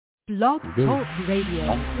Blog Talk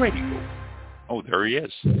Radio. Radio. Oh, there he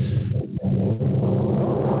is.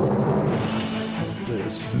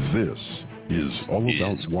 This is All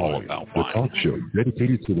About Wine, the talk show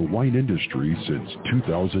dedicated to the wine industry since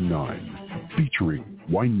 2009, featuring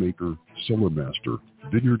winemaker, cellar master,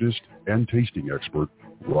 vineyardist, and tasting expert,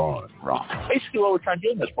 Ron. Basically, what we're trying to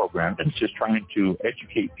do in this program is just trying to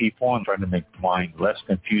educate people and trying to make wine less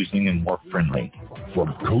confusing and more friendly.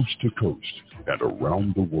 From coast to coast and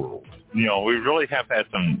around the world. You know, we really have had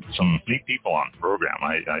some neat people on the program.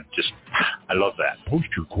 I love that. Post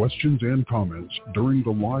your questions and comments during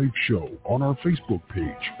the live show on our Facebook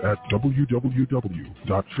page at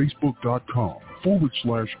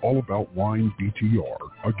www.facebook.com/allaboutwinebtr.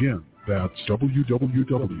 Again, that's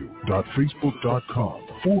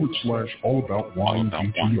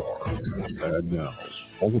www.facebook.com/allaboutwinebtr. And now,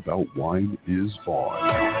 All About Wine is on.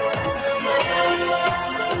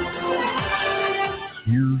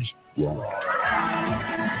 Here's Ron.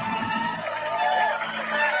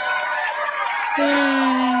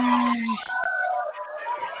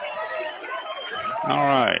 All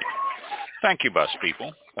right. Thank you, bus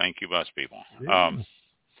people. Yeah.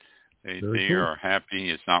 They are happy.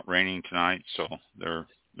 It's not raining tonight, so they're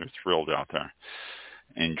thrilled out there,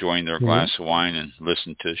 enjoying their glass of wine and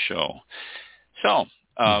listen to the show. So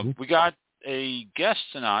we got a guest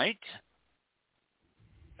tonight,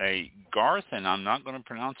 a Garth, and I'm not going to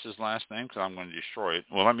pronounce his last name because I'm going to destroy it.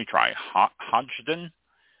 Well, let me try. Hodgdon.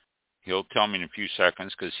 He'll tell me in a few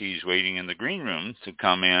seconds because he's waiting in the green room to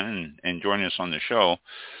come in and join us on the show.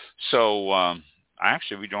 So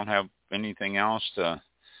actually, we don't have anything else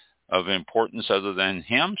of importance other than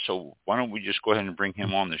him. So why don't we just go ahead and bring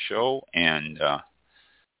him on the show and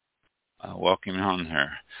welcome him on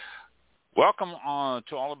here. Welcome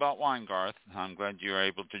to All About Wine, Garth. I'm glad you're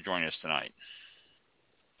able to join us tonight.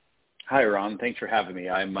 Hi, Ron. Thanks for having me.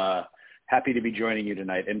 I'm happy to be joining you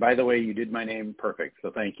tonight. And by the way, you did my name perfect, so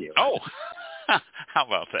thank you. Oh, how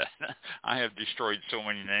about that? I have destroyed so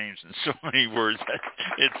many names and so many words that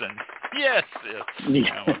it's an yes.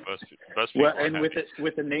 Yeah. Well, and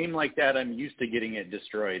with a name like that, I'm used to getting it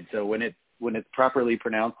destroyed. So when it's properly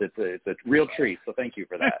pronounced, it's a real treat. So thank you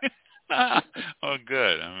for that. Oh,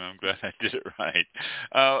 good. I'm glad I did it right.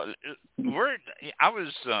 I've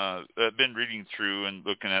been reading through and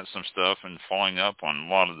looking at some stuff and following up on a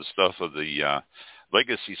lot of the stuff of the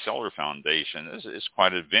Legacy Cellar Foundation. This is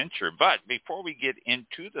quite an adventure. But before we get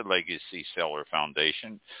into the Legacy Cellar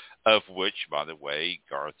Foundation, of which, by the way,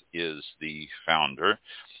 Garth is the founder,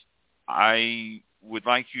 I would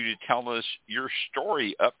like you to tell us your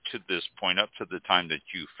story up to this point, up to the time that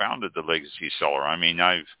you founded the Legacy Cellar. I mean,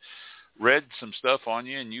 I've read some stuff on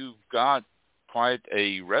you, and you've got quite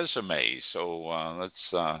a resume. So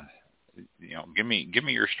let's, give me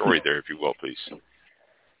your story there, if you will, please.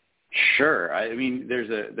 Sure. I mean, there's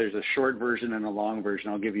a short version and a long version.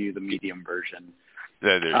 I'll give you the medium version.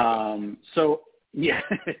 So yeah,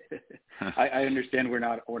 I understand we're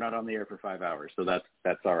not on the air for 5 hours, so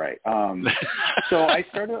that's all right. So I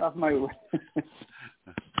started off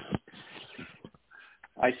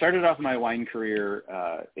my wine career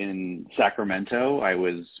in Sacramento. I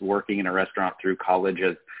was working in a restaurant through college,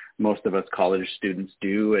 as most of us college students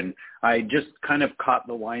do, and I just kind of caught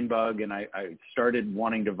the wine bug, and I started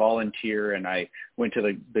wanting to volunteer, and I went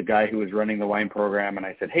to the guy who was running the wine program, and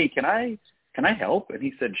I said, "Hey, can I help?" And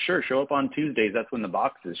he said, "Sure, show up on Tuesdays. That's when the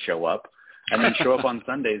boxes show up, and then show up on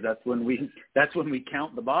Sundays. That's when we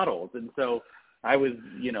count the bottles." And so I was,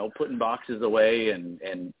 putting boxes away and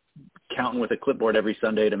counting with a clipboard every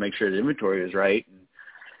Sunday to make sure the inventory was right. And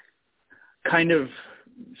kind of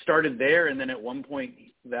started there, and then at one point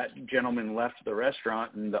that gentleman left the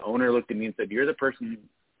restaurant, and the owner looked at me and said, You're the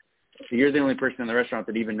only person in the restaurant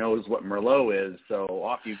that even knows what Merlot is, so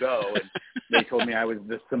off you go." And they told me I was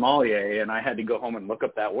the sommelier, and I had to go home and look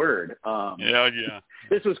up that word. Yeah.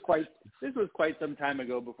 This was quite some time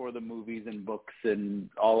ago, before the movies and books and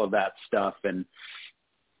all of that stuff. And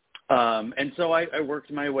so I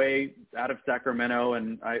worked my way out of Sacramento,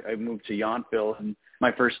 and I moved to Yountville. And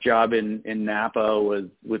my first job in Napa was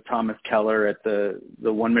with Thomas Keller at the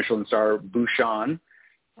one Michelin star Bouchon.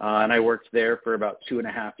 And I worked there for about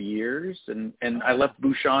 2.5 years. And I left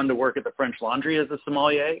Bouchon to work at the French Laundry as a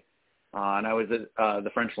sommelier. And I was at the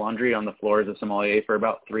French Laundry on the floor as a sommelier for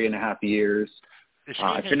about 3.5 years.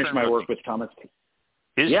 I finished my work with Thomas.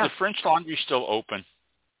 Is the French Laundry still open?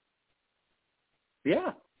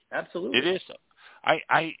 Yeah, absolutely. It is.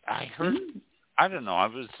 I heard. I don't know. I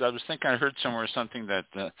was thinking I heard somewhere something that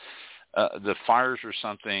the fires or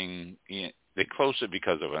something. They closed it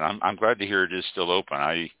because of it. I'm glad to hear it is still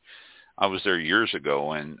open. I was there years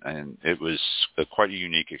ago, and it was quite a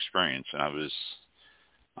unique experience, and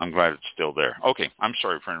I'm glad it's still there. Okay, I'm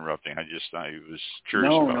sorry for interrupting. I was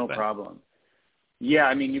curious about that. No problem. Yeah,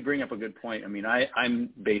 I mean, you bring up a good point. I mean, I'm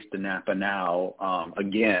based in Napa now,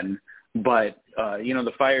 again, but,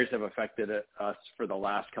 the fires have affected us for the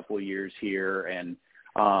last couple of years here. And,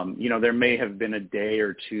 there may have been a day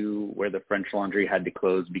or two where the French Laundry had to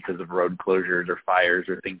close because of road closures or fires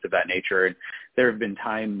or things of that nature. And there have been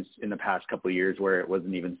times in the past couple of years where it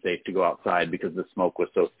wasn't even safe to go outside because the smoke was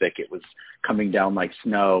so thick it was coming down like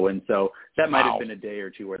snow. And so that might have been a day or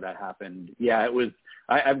two where that happened. Yeah, it was.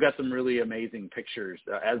 I've got some really amazing pictures,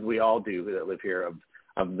 as we all do that live here,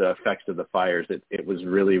 of the effects of the fires. It was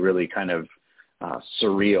really, really kind of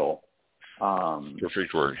surreal.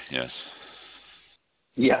 Perfect word, yes.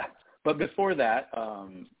 Yeah. But before that,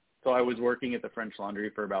 so I was working at the French Laundry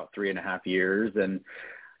for about 3.5 years, and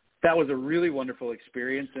that was a really wonderful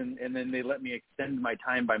experience. And then they let me extend my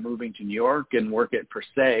time by moving to New York and work at Per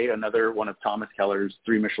Se, another one of Thomas Keller's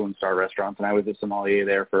 3 Michelin star restaurants. And I was a sommelier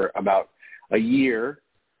there for about a year.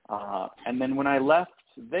 And then when I left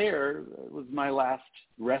there, it was my last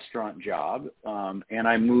restaurant job. And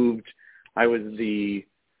I was the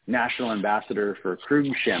national ambassador for Krug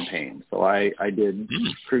Champagne. So I did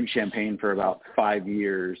Krug Champagne for about 5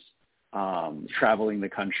 years, traveling the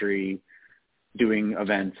country, doing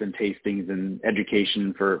events and tastings and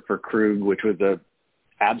education for Krug, which was a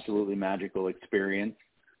absolutely magical experience.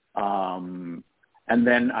 And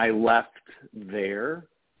then I left there.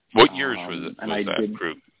 What years was that,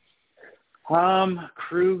 Krug?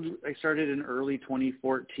 Krug, I started in early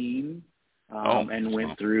 2014. And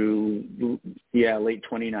went through, late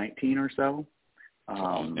 2019 or so.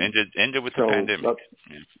 Ended with the pandemic.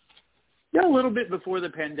 Yeah, a little bit before the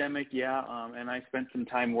pandemic, yeah. And I spent some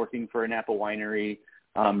time working for a Napa winery,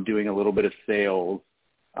 doing a little bit of sales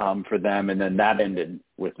for them, and then that ended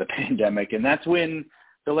with the pandemic. And that's when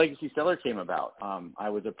the Legacy Cellar came about. I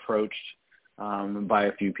was approached by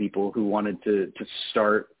a few people who wanted to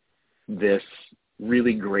start this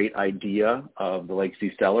really great idea of the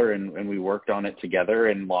Legacy Cellar, and we worked on it together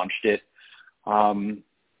and launched it. I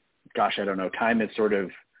don't know. Time is sort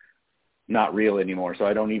of not real anymore, so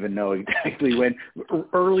I don't even know exactly when.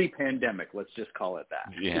 Early pandemic, let's just call it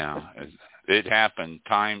that. Yeah, it happened.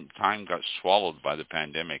 Time got swallowed by the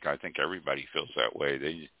pandemic. I think everybody feels that way.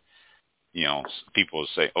 People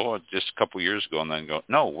say, "Oh, just a couple years ago," and then go,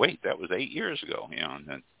 "No, wait, that was 8 years ago." And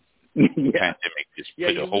then the pandemic just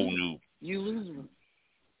put a whole new. You lose.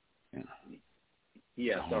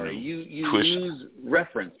 Sorry. You lose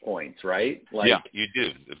reference points, right? You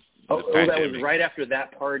do. That was right after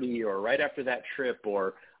that party, or right after that trip,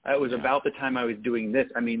 or it was about the time I was doing this.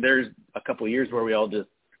 I mean, there's a couple of years where we all just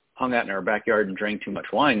hung out in our backyard and drank too much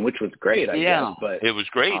wine, which was great, I guess. But it was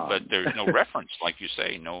great, but there's no reference, like you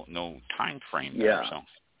say, no time frame there. So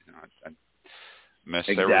I messed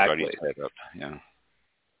everybody's head up. Yeah.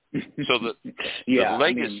 So the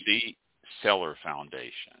Legacy Cellar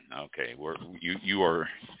Foundation. Okay, you are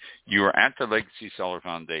at the Legacy Cellar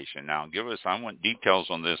Foundation now. I want details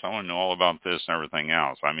on this. I want to know all about this and everything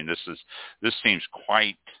else. I mean, this seems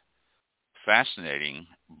quite fascinating.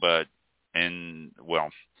 But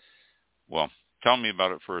tell me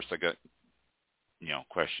about it first. I got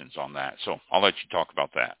questions on that, so I'll let you talk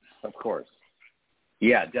about that. Of course.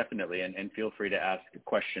 Yeah, definitely, and feel free to ask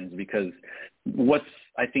questions, because what's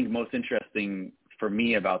I think most interesting for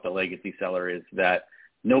me about the Legacy Cellar is that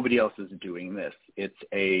nobody else is doing this. It's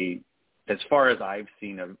as far as I've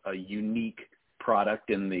seen, a unique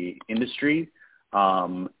product in the industry.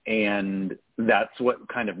 And that's what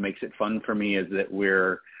kind of makes it fun for me, is that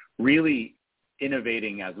we're really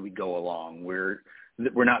innovating as we go along. We're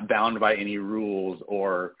not bound by any rules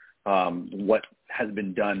or what has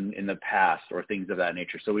been done in the past or things of that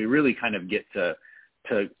nature. So we really kind of get to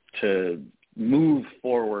move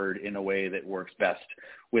forward in a way that works best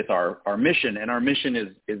with our mission. And our mission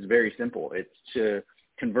is very simple. It's to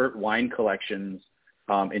convert wine collections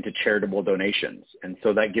into charitable donations. And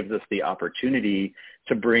so that gives us the opportunity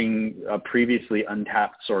to bring a previously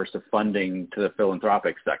untapped source of funding to the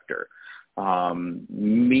philanthropic sector.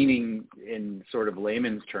 Meaning, in sort of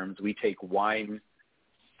layman's terms, we take wine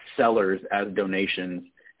cellars as donations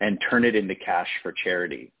and turn it into cash for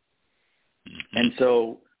charity. And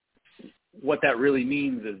so what that really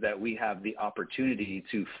means is that we have the opportunity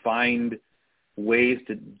to find ways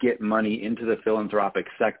to get money into the philanthropic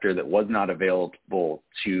sector that was not available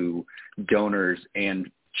to donors and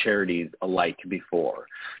charities alike before.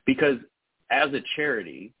 Because as a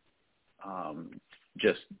charity,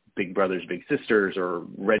 just Big Brothers Big Sisters or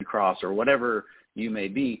Red Cross or whatever you may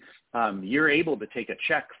be, you're able to take a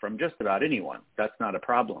check from just about anyone. That's not a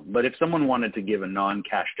problem. But if someone wanted to give a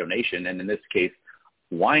non-cash donation, and in this case,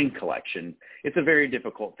 wine collection, it's a very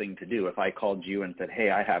difficult thing to do. If I called you and said, hey,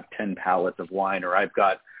 I have 10 pallets of wine, or I've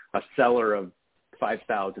got a cellar of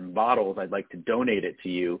 5,000 bottles, I'd like to donate it to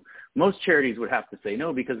you. Most charities would have to say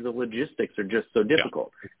no because the logistics are just so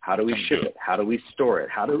difficult. Yeah. How do we ship it? How do we store it?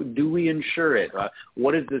 How do we insure it?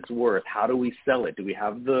 What is this worth? How do we sell it? Do we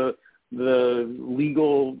have the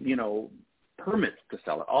legal, permits to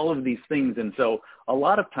sell it? All of these things. And so a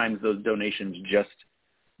lot of times those donations just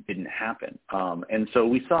didn't happen. And so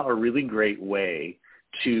we saw a really great way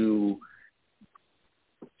to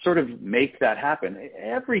sort of make that happen.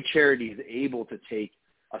 Every charity is able to take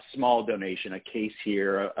a small donation, a case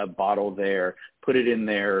here, a bottle there, put it in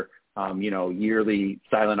their, yearly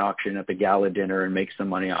silent auction at the gala dinner and make some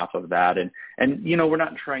money off of that. And we're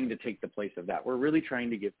not trying to take the place of that. We're really trying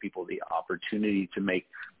to give people the opportunity to make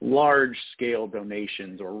large scale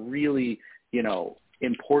donations or really,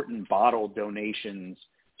 important bottle donations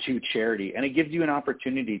to charity. And it gives you an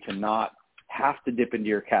opportunity to not have to dip into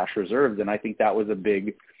your cash reserves. And I think that was a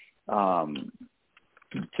big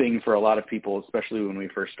thing for a lot of people, especially when we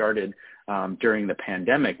first started during the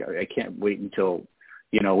pandemic. I can't wait until,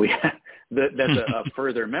 that's a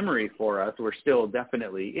further memory for us. We're still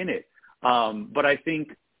definitely in it. But I think,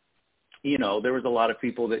 there was a lot of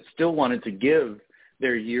people that still wanted to give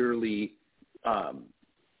their yearly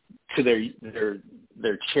to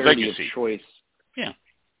their charity legacy of choice. Yeah.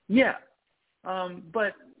 Yeah.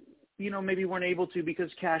 But maybe weren't able to because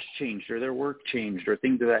cash changed or their work changed or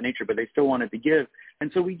things of that nature, but they still wanted to give. And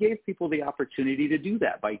so we gave people the opportunity to do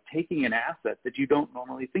that by taking an asset that you don't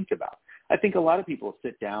normally think about. I think a lot of people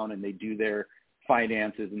sit down and they do their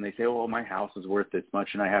finances and they say, oh, my house is worth this much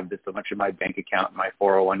and I have this so much in my bank account and my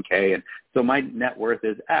 401k. And so my net worth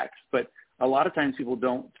is X. But a lot of times people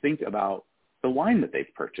don't think about the wine that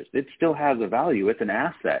they've purchased. It still has a value. It's an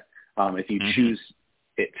asset if you choose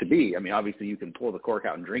it to be. I mean, obviously you can pull the cork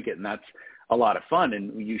out and drink it, and that's a lot of fun,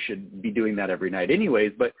 and you should be doing that every night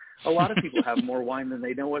anyways. But a lot of people have more wine than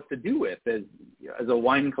they know what to do with. As a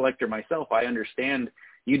wine collector myself, I understand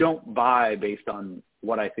you don't buy based on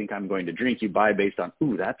what I think I'm going to drink. You buy based on,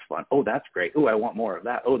 ooh, that's fun. Oh, that's great. Ooh, I want more of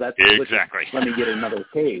that. Oh, that's delicious. Exactly. Let me get another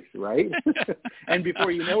case, right? And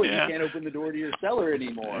before you know it, you can't open the door to your cellar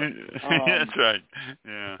anymore. That's right.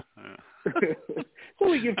 Yeah. So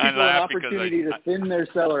we give people an opportunity to thin their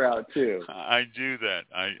cellar out too. I do that.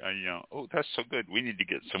 I oh, that's so good. We need to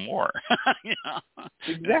get some more.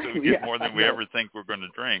 Exactly. So we get more than we ever think we're going to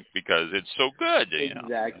drink because it's so good.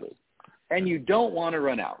 Exactly. And you don't want to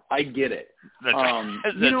run out. I get it. That's right.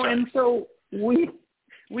 That's right. And so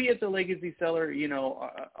we at the Legacy Cellar,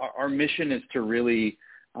 our mission is to really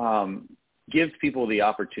give people the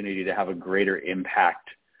opportunity to have a greater impact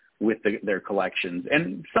with their collections.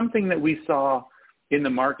 And something that we saw in the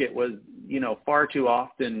market was, far too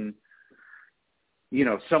often,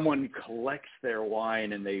 someone collects their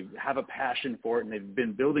wine and they have a passion for it and they've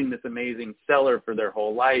been building this amazing cellar for their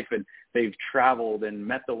whole life and they've traveled and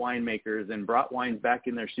met the winemakers and brought wines back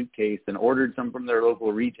in their suitcase and ordered some from their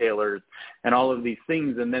local retailers and all of these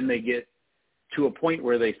things. And then they get to a point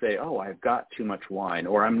where they say, oh, I've got too much wine,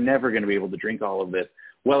 or I'm never going to be able to drink all of this.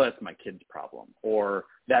 Well, that's my kid's problem. Or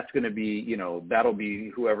that's going to be, that'll be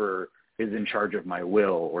whoever is in charge of my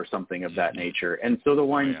will or something of that nature. And so the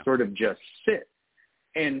wines sort of just sit.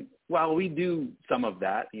 And while we do some of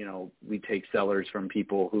that, we take cellars from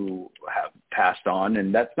people who have passed on,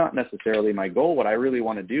 and that's not necessarily my goal. What I really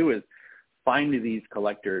want to do is find these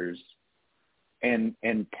collectors and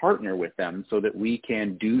partner with them so that we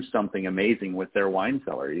can do something amazing with their wine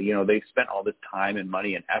cellar. They've spent all this time and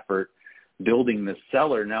money and effort building this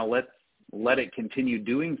cellar. Now let's let it continue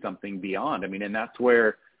doing something beyond. I mean, and that's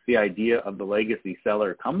where the idea of the Legacy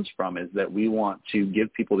Cellar comes from, is that we want to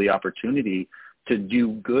give people the opportunity to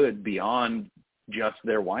do good beyond just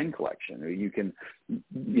their wine collection. Or you can,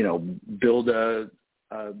 build a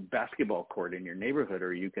basketball court in your neighborhood,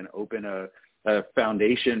 or you can open a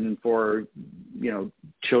foundation for,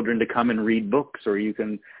 children to come and read books, or you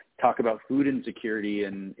can talk about food insecurity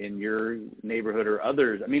in your neighborhood or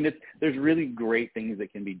others. I mean, there's really great things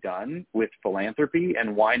that can be done with philanthropy,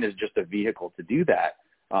 and wine is just a vehicle to do that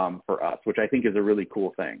for us, which I think is a really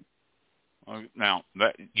cool thing. Now,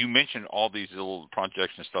 that you mentioned all these little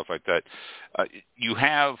projects and stuff like that. You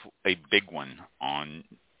have a big one on,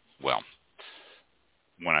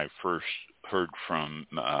 when I first heard from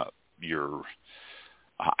your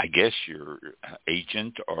I guess your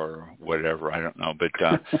agent or whatever. I don't know, but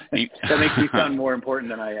that makes me sound more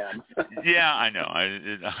important than I am. Yeah, I know.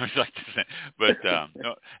 I was like to say, but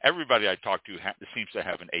everybody I talk to seems to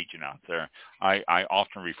have an agent out there. I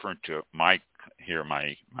often refer to Mike here,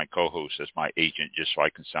 my co-host, as my agent, just so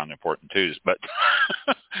I can sound important too. But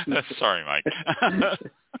sorry, Mike.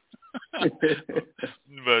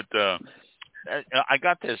 But I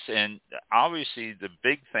got this, and obviously the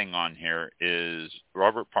big thing on here is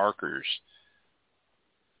Robert Parker's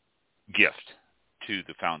gift to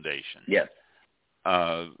the foundation. Yes.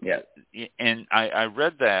 Yes. And I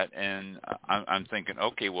read that, and I'm thinking,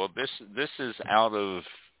 okay, well, this is out of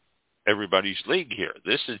everybody's league here.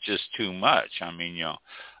 This is just too much. I mean,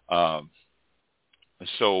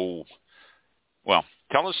 so, well,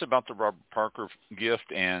 tell us about the Robert Parker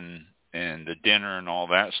gift and the dinner and all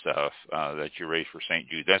that stuff that you raised for St.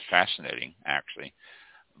 Jude. That's fascinating, actually.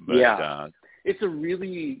 But, yeah, it's a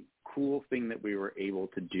really cool thing that we were able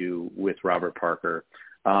to do with Robert Parker.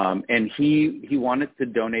 And he wanted to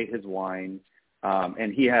donate his wine,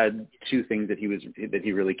 and he had two things that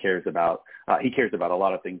he really cares about. He cares about a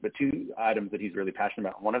lot of things, but two items that he's really passionate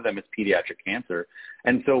about. One of them is pediatric cancer.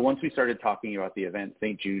 And so once we started talking about the event,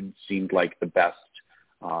 St. Jude seemed like the best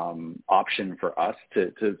option for us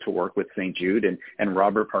to work with St. Jude, and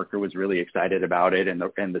Robert Parker was really excited about it, and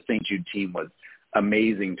the St. Jude team was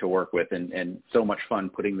amazing to work with, and so much fun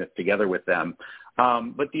putting this together with them.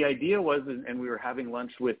 But the idea was, and we were having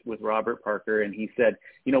lunch with Robert Parker, and he said,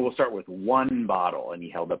 we'll start with one bottle, and he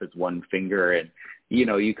held up his one finger, and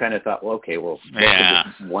you kind of thought, well, okay, well, what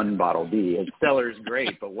could this one bottle be? And Cellar's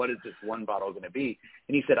great, but what is this one bottle going to be?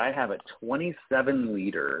 And he said, I have a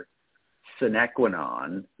 27-liter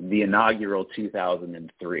Cenequinon, the inaugural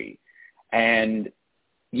 2003. And,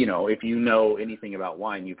 if you know anything about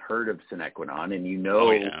wine, you've heard of Cenequinon,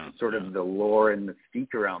 and sort of the lore and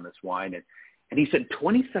mystique around this wine. And he said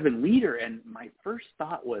 27 liter. And my first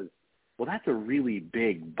thought was, well, that's a really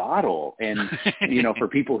big bottle. And, for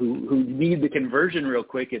people who need the conversion real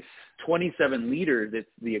quick, it's 27 liters. It's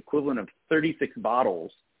the equivalent of 36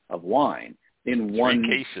 bottles of wine in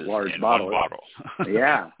one large bottle.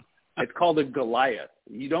 Yeah. It's called a Goliath.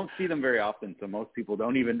 You don't see them very often, so most people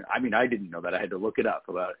don't even, I didn't know that. I had to look it up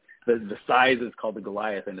about it. The size is called the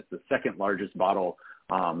Goliath, and it's the second largest bottle.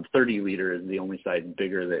 30 liter is the only size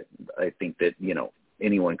bigger that I think that,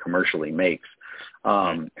 anyone commercially makes.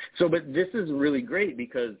 But this is really great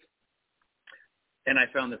because, and I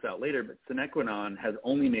found this out later, but Cenequinon has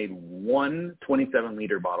only made one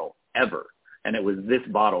 27-liter bottle ever, and it was this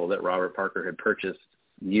bottle that Robert Parker had purchased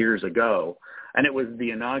years ago. And it was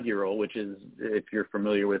the inaugural, which is, if you're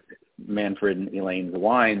familiar with Manfred and Elaine's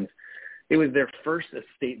wines, it was their first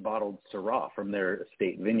estate bottled Syrah from their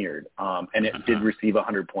estate vineyard. And it did receive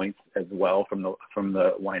 100 points as well from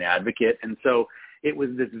the Wine Advocate. And so it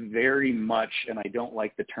was this very much, and I don't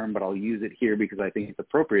like the term, but I'll use it here because I think it's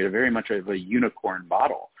appropriate, very much of a unicorn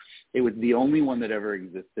bottle. It was the only one that ever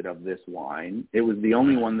existed of this wine. It was the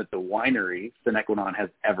only one that the winery, Cenequinon, has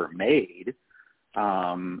ever made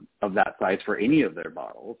of that size for any of their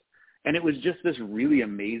bottles. And it was just this really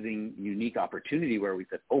amazing, unique opportunity where we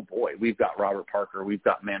said, oh boy, we've got Robert Parker, we've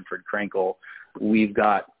got Manfred Krankel, we've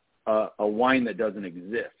got a wine that doesn't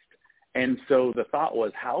exist. And so the thought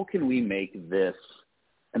was, how can we make this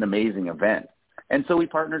an amazing event? And so we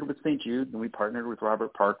partnered with St. Jude, and we partnered with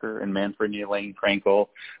Robert Parker and Manfred and Elaine Krankel,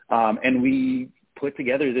 and we put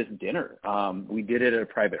together this dinner. We did it at a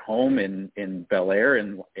private home in Bel Air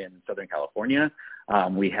in Southern California.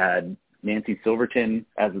 We had Nancy Silverton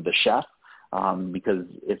as the chef, because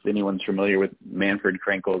if anyone's familiar with Manfred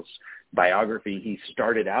Krankel's biography, he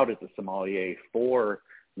started out as a sommelier for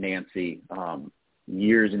Nancy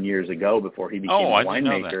years and years ago before he became a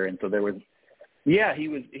winemaker. And so there was,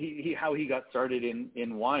 how he got started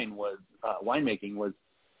in wine was winemaking was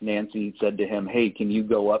Nancy said to him, hey, can you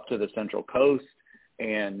go up to the Central Coast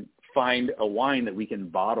and find a wine that we can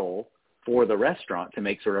bottle for the restaurant to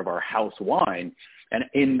make sort of our house wine? And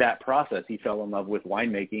in that process, he fell in love with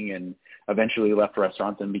winemaking and eventually left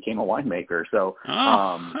restaurants and became a winemaker. So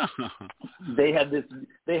they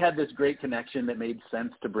had this great connection that made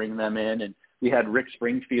sense to bring them in. And we had Rick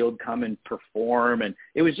Springfield come and perform. And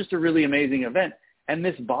it was just a really amazing event. And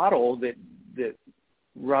this bottle that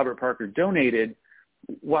Robert Parker donated,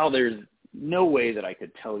 while there's no way that I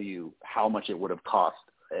could tell you how much it would have cost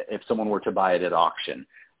if someone were to buy it at auction,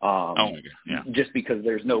 just because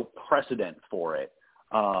there's no precedent for it.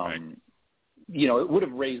 It would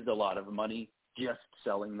have raised a lot of money just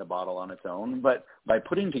selling the bottle on its own. But by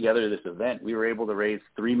putting together this event, we were able to raise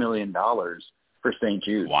 $3 million for St.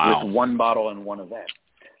 Jude with one bottle and one event.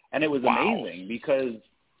 And it was amazing because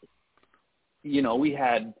we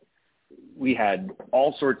had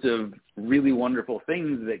all sorts of really wonderful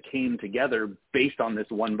things that came together based on this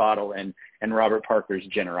one bottle and Robert Parker's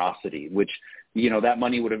generosity, which, that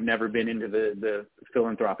money would have never been into the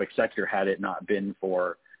philanthropic sector had it not been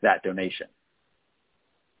for that donation.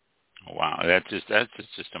 Wow, that's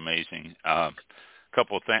just amazing.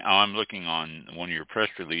 Couple of things. I'm looking on one of your press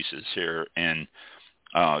releases here, and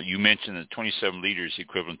you mentioned that 27 liters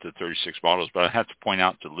equivalent to 36 bottles, but I have to point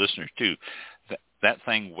out to listeners too that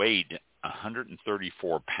thing weighed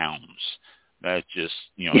 134 pounds. That's just,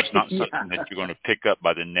 it's not something that you're going to pick up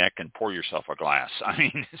by the neck and pour yourself a glass. I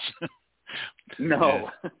mean, no.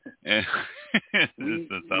 It's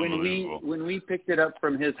unbelievable. When we picked it up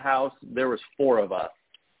from his house, there was 4 of us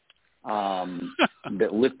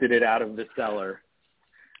that lifted it out of the cellar,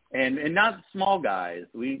 and not small guys.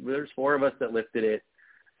 There's 4 of us that lifted it,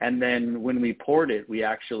 and then when we poured it, we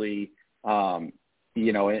actually, and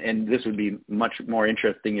this would be much more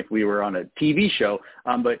interesting if we were on a TV show,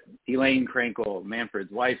 but Elaine Krankel,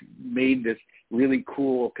 Manfred's wife, made this really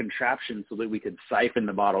cool contraption so that we could siphon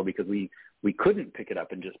the bottle, because we couldn't pick it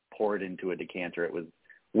up and just pour it into a decanter. It was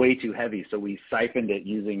way too heavy, so we siphoned it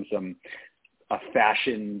using a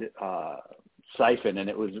fashioned siphon, and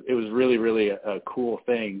it was really, really a cool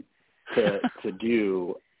thing to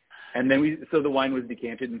do. And then so the wine was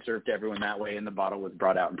decanted and served to everyone that way, and the bottle was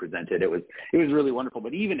brought out and presented. It was really wonderful,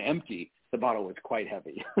 but even empty, the bottle was quite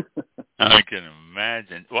heavy. I can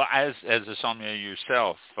imagine. Well, as a sommelier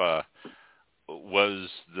yourself, tell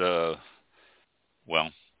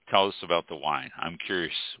us about the wine. I'm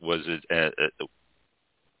curious. Was it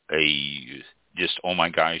a just, oh my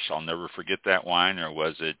gosh, I'll never forget that wine, or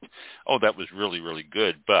was it, oh, that was really, really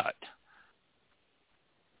good, but?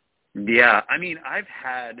 Yeah, I mean, I've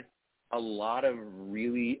had a lot of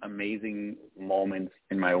really amazing moments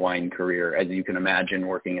in my wine career, as you can imagine,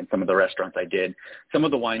 working in some of the restaurants I did. Some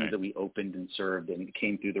of the wines that we opened and served and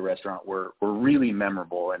came through the restaurant were really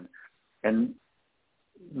memorable, and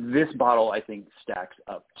this bottle, I think, stacks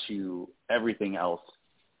up to everything else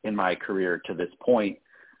in my career to this point,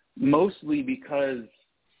 mostly because,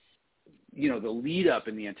 the lead up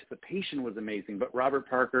and the anticipation was amazing, but Robert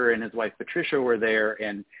Parker and his wife Patricia were there,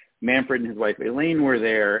 and Manfred and his wife Elaine were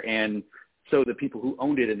there, and so the people who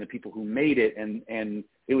owned it and the people who made it, and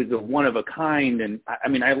it was a one of a kind. And I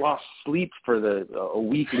mean, I lost sleep for a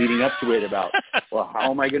week leading up to it about, well,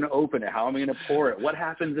 how am I going to open it? How am I going to pour it? What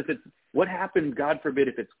happens, God forbid,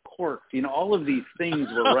 if it's corked? All of these things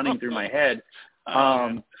were running through my head.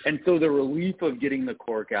 And so the relief of getting the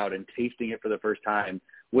cork out and tasting it for the first time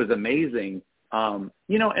was amazing. And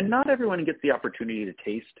not everyone gets the opportunity to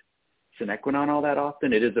taste Sinequinone all that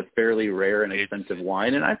often. It is a fairly rare and expensive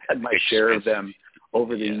wine, and I've had my share of them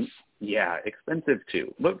over the expensive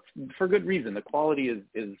too, but for good reason. The quality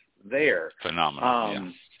is there.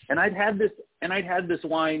 Phenomenal. And I'd had this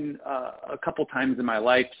wine a couple times in my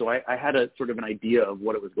life, so I had a sort of an idea of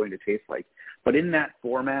what it was going to taste like. But in that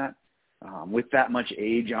format, with that much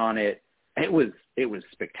age on it, it was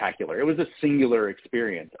spectacular. It was a singular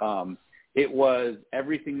experience. It was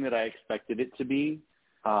everything that I expected it to be,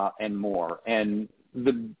 and more. And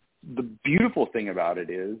the beautiful thing about it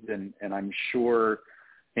is, and I'm sure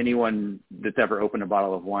anyone that's ever opened a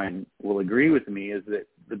bottle of wine will agree with me, is that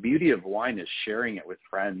the beauty of wine is sharing it with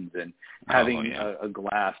friends and having a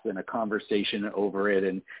glass and a conversation over it,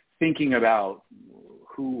 and thinking about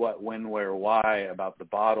who, what, when, where, why about the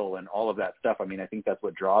bottle and all of that stuff. I mean, I think that's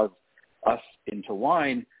what draws us into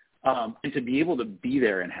wine. And to be able to be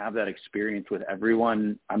there and have that experience with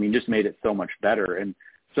everyone, I mean, just made it so much better. And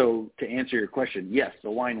so to answer your question, yes,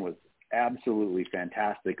 the wine was absolutely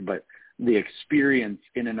fantastic, but the experience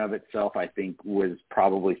in and of itself, I think, was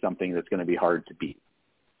probably something that's going to be hard to beat.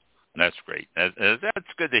 That's great. That's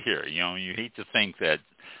good to hear. You hate to think that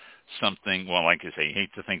something, well, like I say, you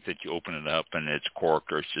hate to think that you open it up and it's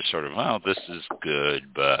corked, or it's just sort of, well, this is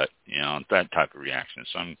good, but, that type of reaction.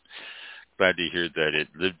 So I'm glad to hear that it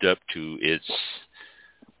lived up to its,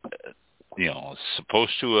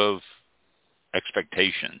 supposed to have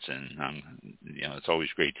expectations. And, it's always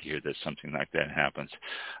great to hear that something like that happens.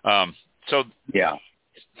 So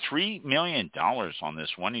 $3 million on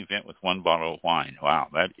this one event with one bottle of wine. Wow,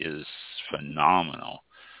 that is phenomenal.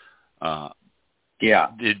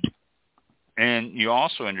 And you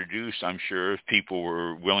also introduced, I'm sure, if people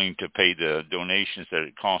were willing to pay the donations that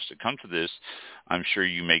it costs to come to this, I'm sure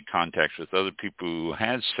you made contacts with other people who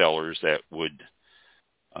had cellars that would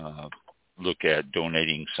look at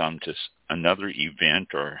donating some to another event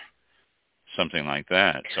or something like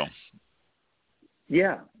that. So,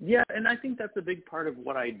 Yeah, and I think that's a big part of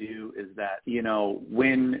what I do is that,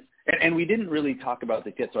 and we didn't really talk about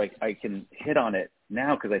this yet, so I can hit on it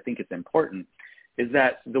now because I think it's important, is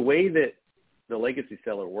that the way that the legacy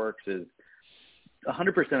cellar works is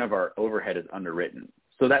 100% of our overhead is underwritten.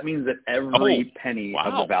 So that means that every penny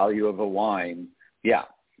of the value of a wine,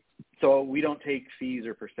 so we don't take fees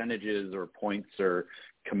or percentages or points or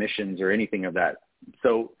commissions or anything of that.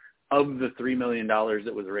 So of the $3 million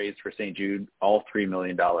that was raised for St. Jude, all $3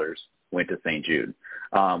 million went to St. Jude,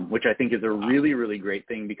 which I think is a really, really great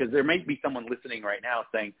thing because there might be someone listening right now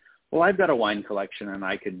saying, well, I've got a wine collection and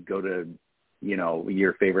I could go to,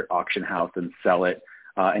 your favorite auction house and sell it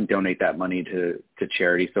and donate that money to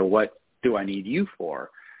charity. So what do I need you for?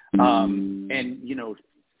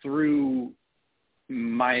 Through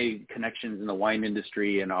my connections in the wine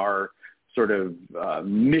industry and our sort of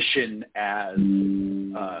mission as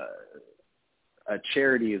a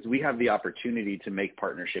charity is we have the opportunity to make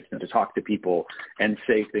partnerships and to talk to people and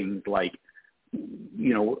say things like,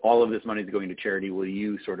 all of this money is going to charity. Will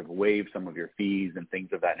you sort of waive some of your fees and things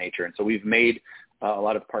of that nature? And so we've made a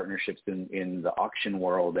lot of partnerships in the auction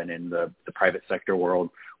world and in the private sector world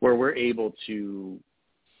where we're able to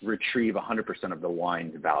retrieve 100% of the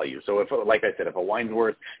wine's value. So if a wine's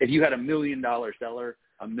worth, if you had $1 million cellar,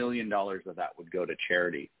 $1 million of that would go to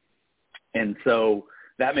charity. And so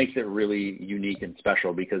that makes it really unique and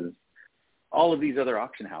special because all of these other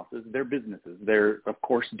auction houses, they're businesses. They're, of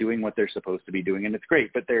course, doing what they're supposed to be doing, and it's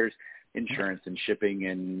great. But there's insurance and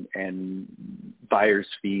shipping and buyer's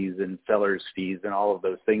fees and seller's fees and all of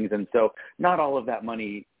those things. And so not all of that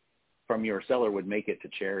money from your cellar would make it to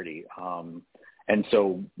charity. And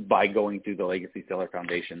so by going through the Legacy Cellar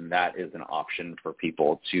Foundation, that is an option for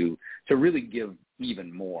people to really give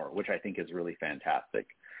even more, which I think is really fantastic.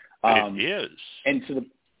 It is.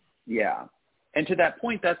 And to that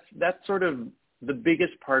point, that's sort of the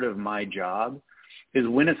biggest part of my job is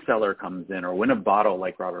when a cellar comes in or when a bottle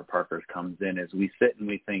like Robert Parker's comes in is we sit and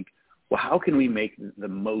we think, well, how can we make the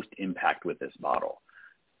most impact with this bottle?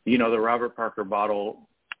 The Robert Parker bottle,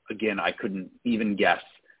 again, I couldn't even guess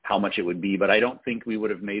how much it would be, but I don't think we would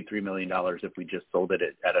have made $3 million if we just sold it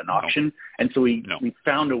at an auction. And so we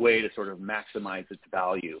found a way to sort of maximize its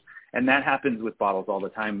value. And that happens with bottles all the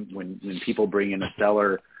time when people bring in a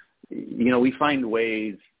cellar. We find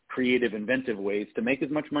ways, creative, inventive ways to make as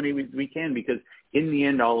much money as we can because in the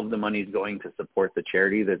end, all of the money is going to support the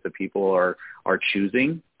charity that the people are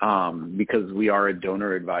choosing because we are a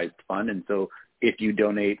donor-advised fund. And so if you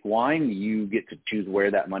donate wine, you get to choose where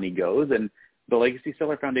that money goes. And the Legacy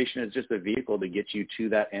Cellar Foundation is just a vehicle to get you to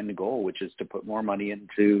that end goal, which is to put more money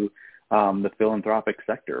into the philanthropic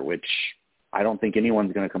sector, which I don't think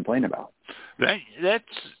anyone's going to complain about. That's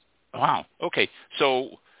wow. Okay.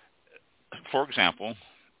 So, for example,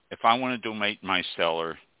 if I want to donate my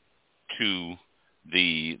cellar to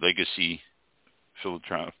the Legacy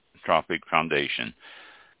Philanthropic Foundation,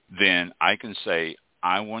 then I can say,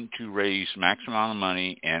 I want to raise max amount of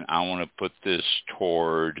money and I want to put this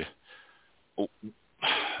toward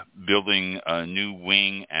building a new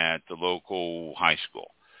wing at the local high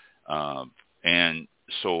school. And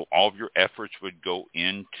so all of your efforts would go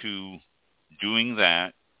into doing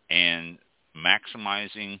that and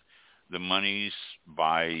maximizing the monies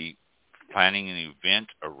by planning an event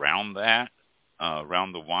around that,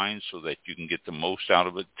 around the wine so that you can get the most out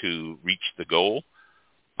of it to reach the goal.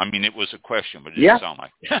 I mean, it was a question, but it didn't sound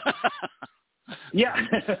like it. Yeah.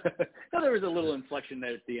 No, there was a little inflection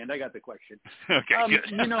there at the end. I got the question. Okay,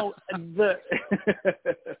 good.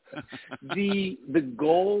 The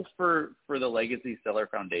goal for the Legacy Cellar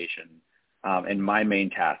Foundation, and my main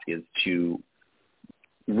task is to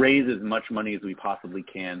raise as much money as we possibly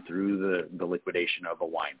can through the liquidation of a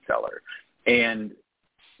wine cellar. And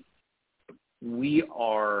we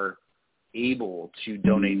are able to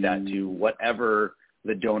donate that to whatever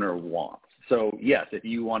the donor wants. So, yes, if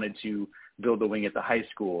you wanted to build a wing at the high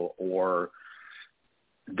school or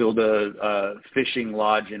build a fishing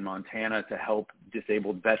lodge in Montana to help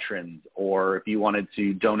disabled veterans, or if you wanted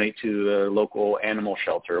to donate to the local animal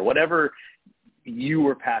shelter, whatever you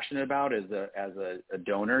were passionate about as a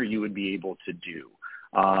donor, you would be able to do.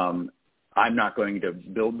 I'm not going to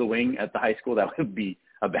build the wing at the high school. That would be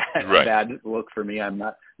a bad look for me. I'm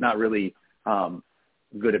not really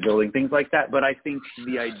good at building things like that. But I think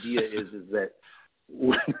the idea is that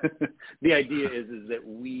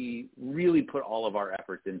we really put all of our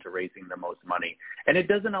efforts into raising the most money. And it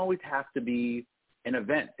doesn't always have to be an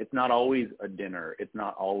event. It's not always a dinner. It's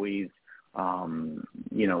not always,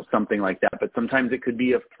 something like that. But sometimes it could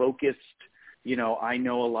be a focused, I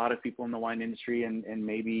know a lot of people in the wine industry and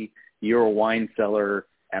maybe you're a wine cellar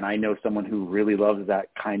and I know someone who really loves that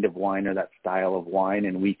kind of wine or that style of wine,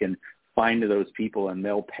 and we can find those people and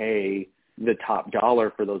they'll pay the top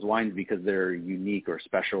dollar for those wines because they're unique or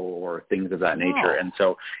special or things of that nature. And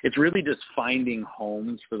so it's really just finding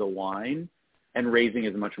homes for the wine and raising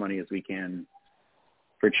as much money as we can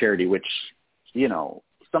for charity, which, you know,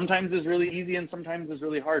 sometimes is really easy and sometimes is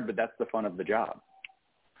really hard, but that's the fun of the job.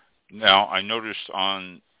 Now, I noticed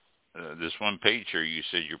on this one page here, you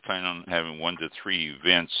said you're planning on having 1 to 3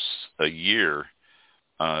 events a year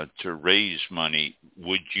to raise money.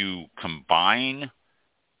 Would you combine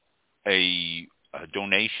a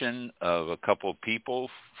donation of a couple of people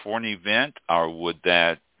for an event, or would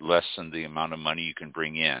that lessen the amount of money you can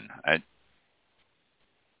bring in?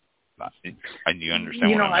 You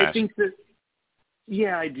understand what I'm asking? I think that,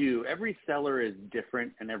 yeah, I do. Every cellar is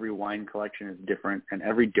different, and every wine collection is different, and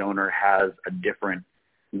every donor has a different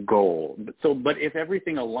goal. But if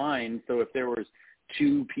everything aligned, so if there was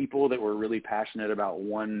 2 people that were really passionate about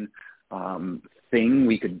one thing,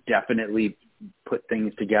 we could definitely put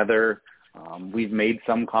things together. We've made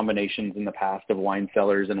some combinations in the past of wine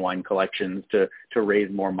cellars and wine collections to raise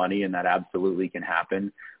more money, and that absolutely can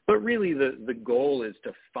happen. But really the goal is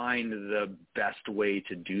to find the best way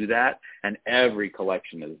to do that, and every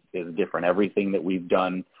collection is different. Everything that we've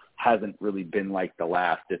done hasn't really been like the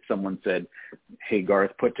last. If someone said, hey,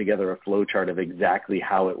 Garth, put together a flow chart of exactly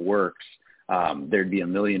how it works, there'd be a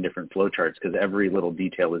million different flow charts because every little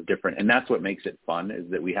detail is different. And that's what makes it fun, is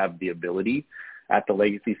that we have the ability at the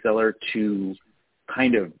Legacy Cellar to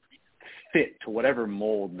kind of fit to whatever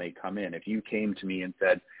mold may come in. If you came to me and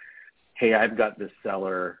said, hey, I've got this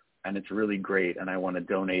cellar and it's really great and I want to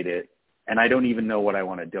donate it, and I don't even know what I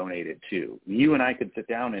want to donate it to, you and I could sit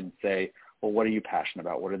down and say, well, what are you passionate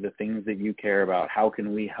about? What are the things that you care about? How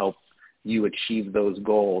can we help you achieve those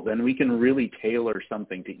goals? And we can really tailor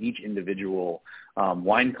something to each individual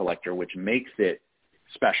wine collector, which makes it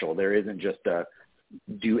special. There isn't just a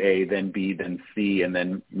do A, then B, then C, and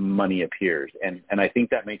then money appears. And I think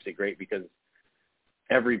that makes it great because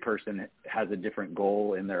every person has a different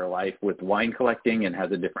goal in their life with wine collecting and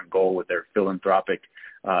has a different goal with their philanthropic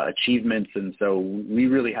achievements. And so we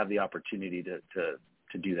really have the opportunity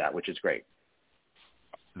to do that, which is great.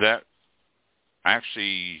 That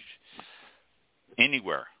actually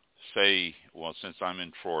anywhere, say, well, since I'm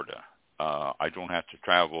in Florida, I don't have to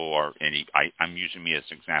travel or I'm using me as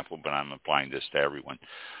an example, but I'm applying this to everyone.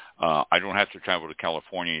 I don't have to travel to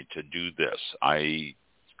California to do this. I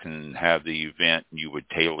can have the event and you would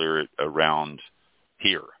tailor it around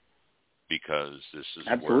here because this is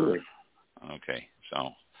absolutely where, okay. So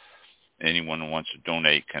anyone who wants to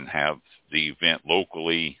donate can have the event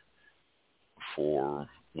locally for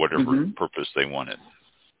whatever purpose they want it.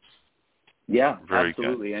 Yeah, very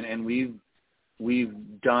absolutely. Good. And we've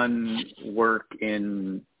done work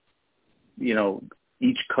in, you know,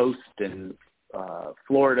 each coast in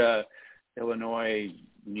Florida, Illinois,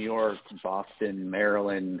 New York, Boston,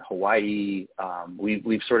 Maryland, Hawaii.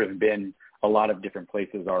 We've sort of been a lot of different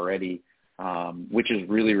places already, which is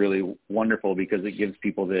really, really wonderful because it gives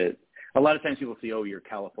people a lot of times people see, oh, you're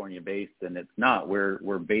California based, and it's not.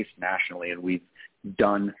 We're based nationally, and we've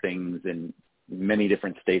done things in many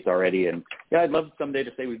different states already. And yeah, I'd love someday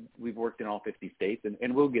to say we've worked in all 50 states,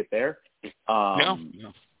 and we'll get there. Yeah.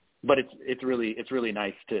 But it's really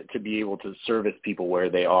nice to be able to service people where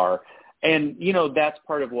they are. And, you know, that's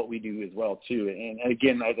part of what we do as well, too. And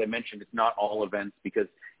again, as I mentioned, it's not all events because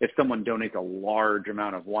if someone donates a large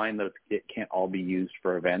amount of wine, it can't all be used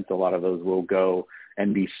for events. A lot of those will go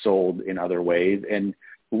and be sold in other ways. And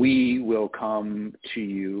we will come to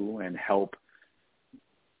you and help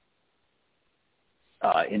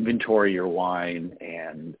inventory your wine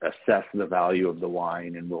and assess the value of the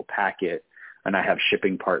wine, and we'll pack it. And I have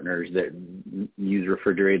shipping partners that use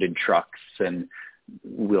refrigerated trucks, and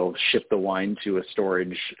we'll ship the wine to a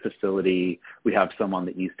storage facility. We have some on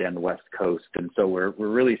the East and West Coast. And so we're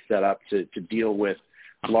really set up to deal with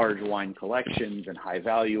large wine collections and high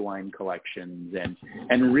value wine collections.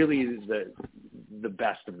 And really the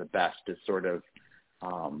best of the best is sort of,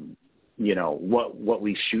 you know, what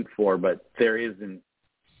we shoot for, but there isn't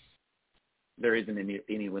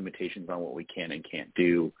any limitations on what we can and can't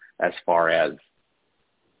do as far as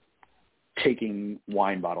taking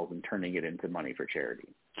wine bottles and turning it into money for charity.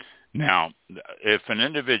 Now, if an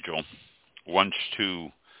individual wants to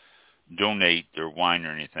donate their wine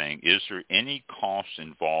or anything, is there any cost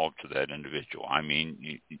involved to that individual? I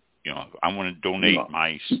mean, you know, I want to donate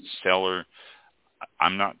my cellar.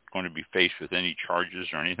 I'm not going to be faced with any charges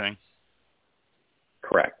or anything?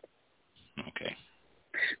 Correct. Okay.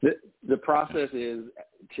 The process is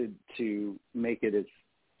to make it as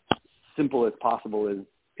simple as possible is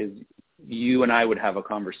is you and I would have a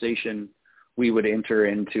conversation. We would enter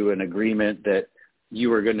into an agreement that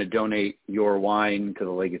you are going to donate your wine to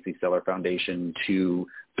the Legacy Cellar Foundation to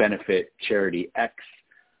benefit charity X,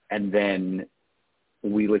 and then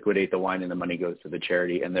we liquidate the wine and the money goes to the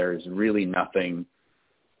charity, and there's really nothing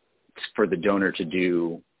for the donor to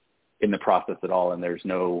do in the process at all, and there's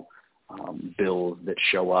no bills that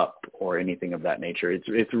show up or anything of that nature.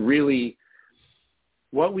 It's really,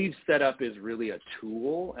 what we've set up is really a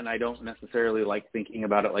tool, and I don't necessarily like thinking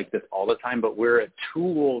about it like this all the time, but we're a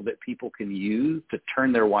tool that people can use to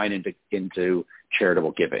turn their wine into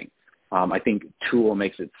charitable giving. I think tool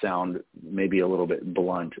makes it sound maybe a little bit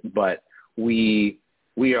blunt, but we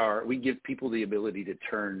give people the ability to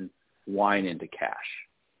turn wine into cash,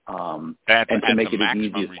 and to make it as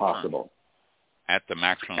easy as possible. At the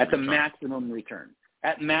maximum return. Maximum return.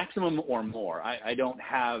 At maximum or more. I don't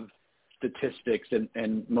have statistics,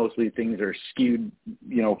 and mostly things are skewed,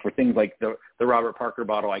 for things like the Robert Parker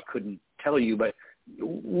bottle, I couldn't tell you, but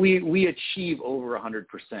we achieve over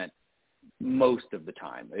 100% most of the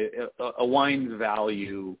time. A wine's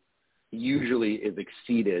value usually is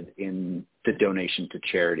exceeded in the donation to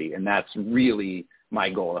charity, and that's really my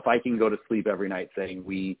goal. If I can go to sleep every night saying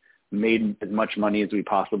we made as much money as we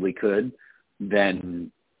possibly could,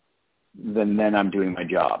 then I'm doing my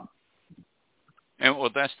job. And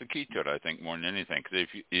well, that's the key to it, I think, more than anything. Because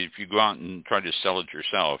if you go out and try to sell it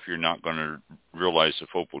yourself, you're not going to realize the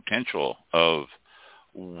full potential of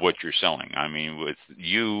what you're selling. I mean, with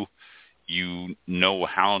you know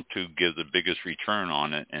how to give the biggest return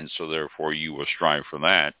on it, and so therefore you will strive for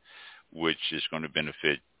that, which is going to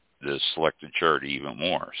benefit the selected charity even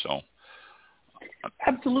more. So,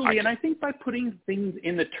 absolutely, and I think by putting things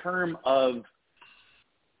in the term of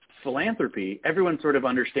philanthropy, everyone sort of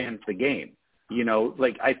understands the game.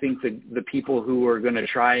 Like I think the people who are going to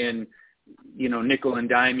try and, nickel and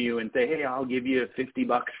dime you and say, hey, I'll give you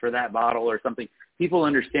 $50 for that bottle or something. People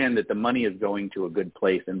understand that the money is going to a good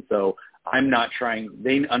place. And so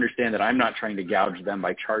they understand that I'm not trying to gouge them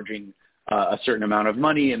by charging a certain amount of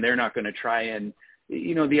money, and they're not going to try and,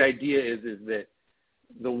 the idea is that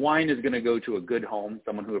the wine is going to go to a good home,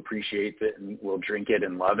 someone who appreciates it and will drink it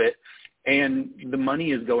and love it. And the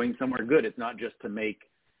money is going somewhere good. It's not just to make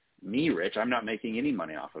me rich. I'm not making any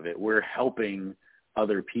money off of it. We're helping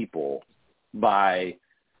other people by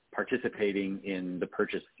participating in the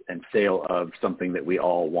purchase and sale of something that we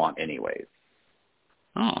all want anyways.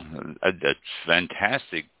 Oh, that's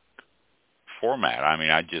fantastic format. I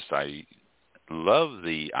mean, I love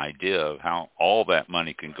the idea of how all that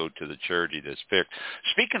money can go to the charity that's picked.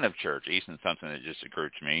 Speaking of charities, and something that just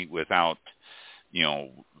occurred to me, without,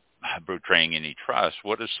 betraying any trust,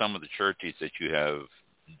 what are some of the charities that you have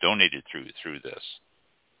donated through this?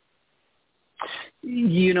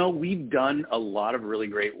 We've done a lot of really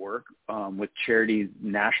great work with charities,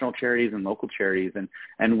 national charities and local charities,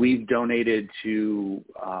 and we've donated to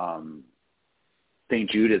St.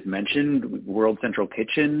 Jude, as mentioned, World Central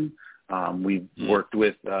Kitchen. We've worked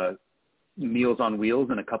with Meals on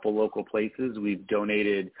Wheels in a couple local places. We've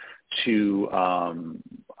donated to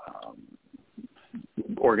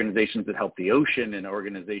organizations that help the ocean and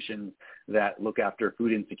organizations that look after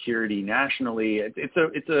food insecurity nationally.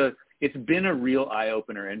 It's been a real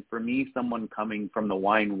eye-opener. And for me, someone coming from the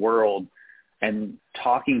wine world and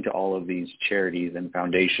talking to all of these charities and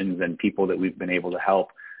foundations and people that we've been able to help,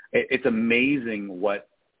 it's amazing what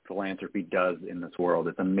philanthropy does in this world.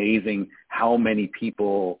 It's amazing how many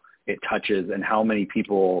people it touches and how many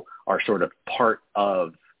people are sort of part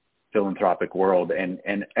of philanthropic world.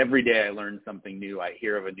 And every day I learn something new. I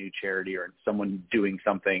hear of a new charity or someone doing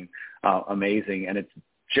something amazing. And it's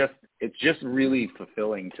just really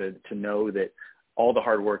fulfilling to know that all the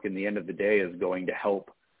hard work in the end of the day is going to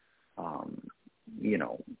help,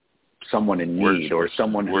 someone in need or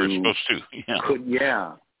someone who supposed to. could.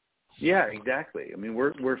 Yeah, exactly. I mean,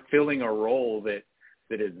 we're filling a role that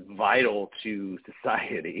is vital to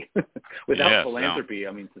society. Without philanthropy,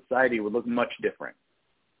 I mean, society would look much different.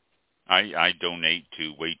 I donate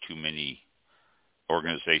to way too many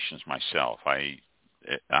organizations myself.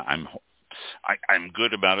 I'm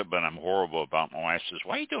good about it, but I'm horrible about. My wife says,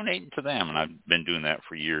 "Why are you donating to them?" And I've been doing that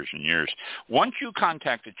for years and years. Once you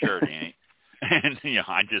contact a charity, and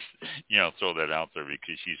I just throw that out there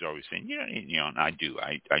because she's always saying, and I do.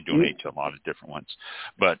 I donate to a lot of different ones,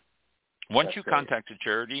 but once you contact a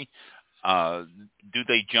charity, do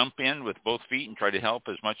they jump in with both feet and try to help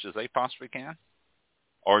as much as they possibly can?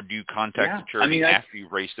 Or do you contact the charity after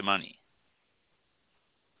you've raised the money?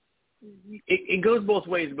 It goes both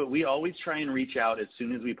ways, but we always try and reach out as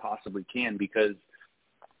soon as we possibly can, because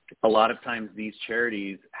a lot of times these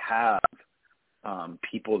charities have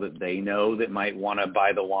people that they know that might want to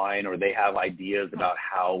buy the wine, or they have ideas about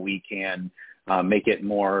how we can make it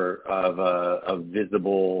more of a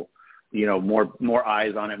visible, more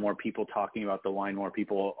eyes on it, more people talking about the wine, more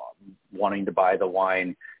people wanting to buy the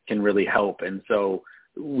wine can really help. And so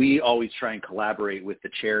we always try and collaborate with the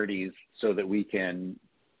charities so that we can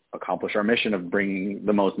accomplish our mission of bringing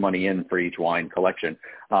the most money in for each wine collection.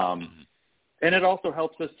 And it also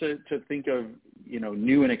helps us to think of,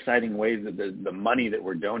 new and exciting ways that the money that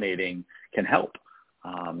we're donating can help.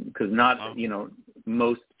 Because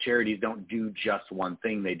most charities don't do just one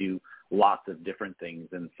thing. They do lots of different things.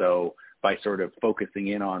 And so by sort of focusing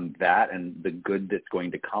in on that and the good that's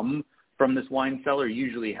going to come from this wine cellar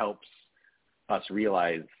usually helps us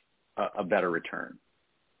realize a better return.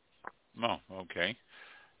 Oh, okay.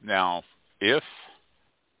 Now, if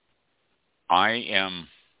I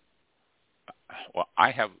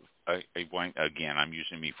have a wine, again, I'm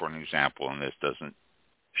using me for an example, and this doesn't,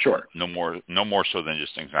 sure, no more so than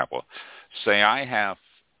just an example. Say I have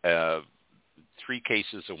 3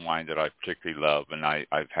 cases of wine that I particularly love, and I've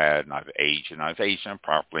aged them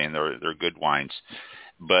properly, and they're good wines.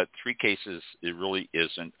 But 3 cases, it really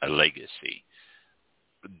isn't a legacy.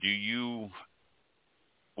 Do you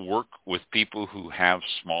work with people who have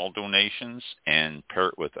small donations and pair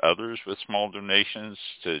it with others with small donations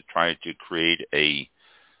to try to create a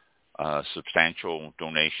substantial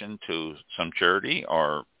donation to some charity,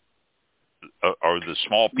 or are the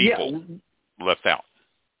small people left out?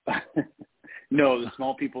 No, the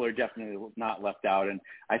small people are definitely not left out. And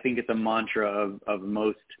I think it's a mantra of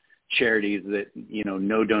most charities that,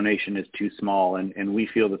 no donation is too small. And we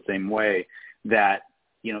feel the same way, that,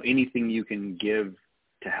 anything you can give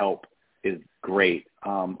to help is great.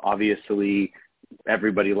 Obviously,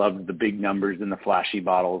 everybody loves the big numbers and the flashy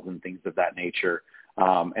bottles and things of that nature.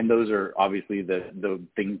 And those are obviously the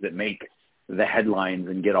things that make the headlines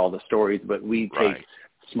and get all the stories. But we take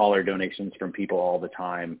smaller donations from people all the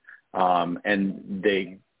time, and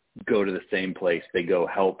they go to the same place. They go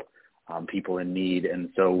help people in need. And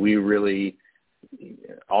so we really,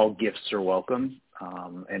 all gifts are welcome.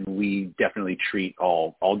 And we definitely treat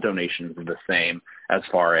all donations the same as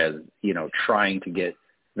far as, trying to get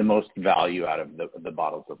the most value out of the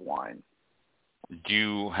bottles of wine. Do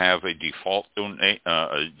you have a default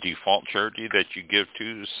charity that you give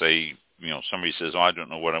to? Say, somebody says, "Oh, I don't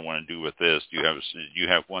know what I want to do with this." Do you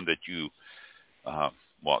have one that you?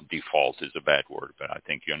 Default is a bad word, but I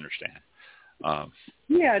think you understand.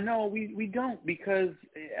 No, we don't, because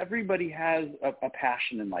everybody has a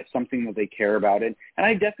passion in life, something that they care about. And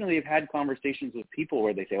I definitely have had conversations with people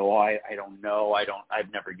where they say, "Oh, I don't know.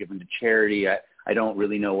 I've never given to charity. I don't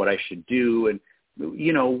really know what I should do." And,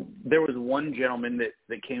 there was one gentleman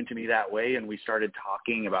that came to me that way, and we started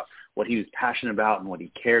talking about what he was passionate about and what he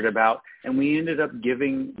cared about. And we ended up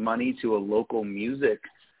giving money to a local music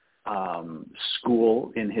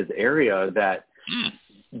school in his area that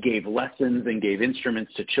gave lessons and gave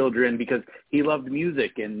instruments to children, because he loved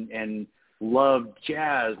music and loved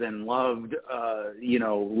jazz and loved,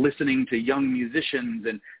 listening to young musicians.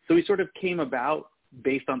 And so he sort of came about,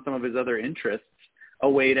 based on some of his other interests, a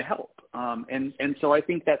way to help. And so I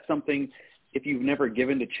think that's something, if you've never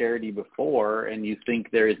given to charity before and you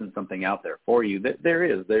think there isn't something out there for you, that there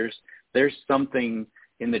is. There's something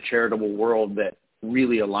in the charitable world that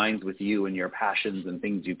really aligns with you and your passions and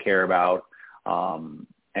things you care about.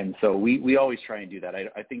 And so we always try and do that.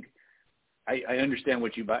 I think I understand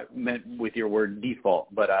what you meant with your word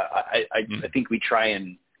default, but I think we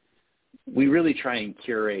really try and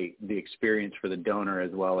curate the experience for the donor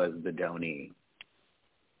as well as the donee.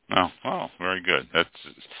 Oh, very good. That's,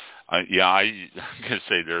 I can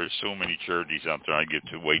say there are so many charities out there. I give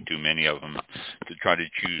to way too many of them to try to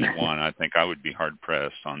choose one. I think I would be hard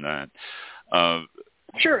pressed on that.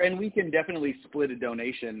 Sure, and we can definitely split a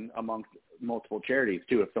donation amongst multiple charities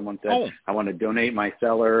too. If someone said, "I want to donate my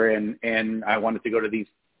cellar and I want it to go to these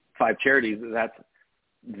 5 charities," that's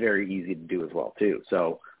very easy to do as well too.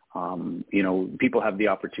 So, people have the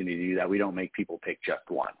opportunity to do that. We don't make people pick just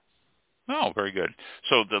one. Oh, very good.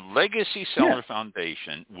 So the Legacy Cellar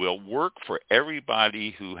Foundation will work for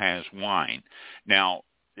everybody who has wine. Now,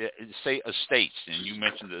 say estates, and you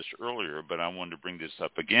mentioned this earlier, but I wanted to bring this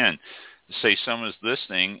up again. Say someone's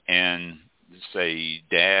listening and say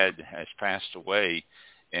Dad has passed away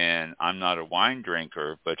and I'm not a wine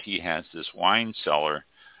drinker, but he has this wine cellar.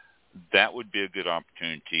 That would be a good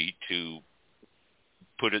opportunity to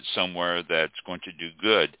put it somewhere that's going to do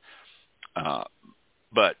good.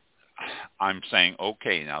 But I'm saying,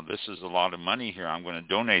 okay, now this is a lot of money here. I'm going to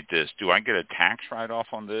donate this. Do I get a tax write-off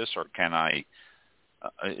on this, or can I,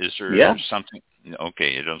 is there something?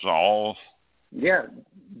 Okay, it is all Yeah,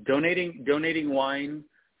 donating wine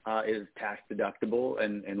is tax deductible,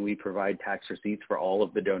 and we provide tax receipts for all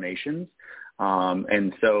of the donations.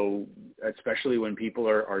 And so, especially when people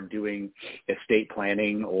are doing estate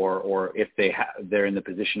planning, or if they're in the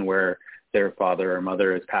position where their father or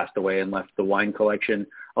mother has passed away and left the wine collection,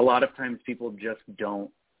 a lot of times people just don't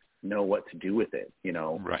know what to do with it.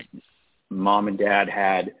 Right. Mom and dad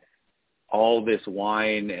had all this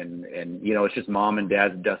wine, and it's just mom and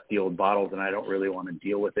dad's dusty old bottles, and I don't really want to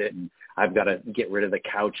deal with it, and I've got to get rid of the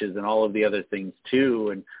couches and all of the other things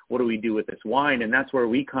too, and what do we do with this wine? And that's where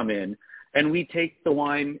we come in, and we take the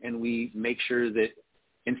wine and we make sure that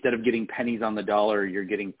instead of getting pennies on the dollar, you're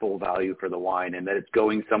getting full value for the wine, and that it's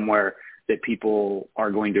going somewhere that people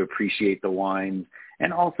are going to appreciate the wine.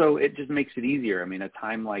 And also, it just makes it easier. I mean, a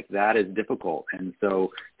time like that is difficult. And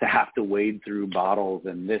so to have to wade through bottles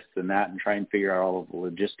and this and that and try and figure out all of the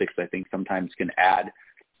logistics, I think sometimes can add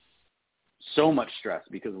so much stress,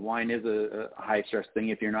 because wine is a high-stress thing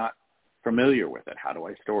if you're not familiar with it. How do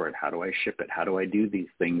I store it? How do I ship it? How do I do these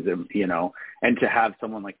things? And to have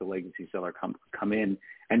someone like the Legacy Cellar come in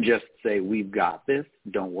and just say, we've got this.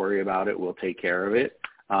 Don't worry about it. We'll take care of it.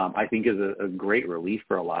 I think is a great relief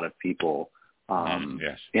for a lot of people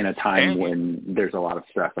yes. in a time when there's a lot of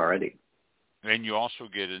stress already. And you also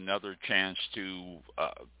get another chance to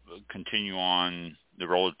continue on the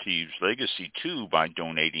relative's legacy, too, by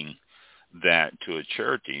donating that to a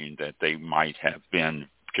charity that they might have been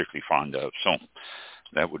particularly fond of. So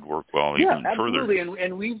that would work well even absolutely. further.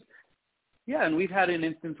 And we've had an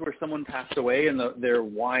instance where someone passed away and their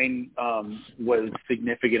wine was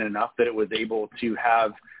significant enough that it was able to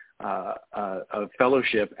have a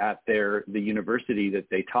fellowship at the university that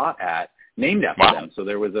they taught at, named after them. So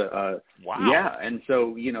there was and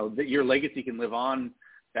so your legacy can live on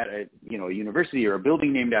at a university or a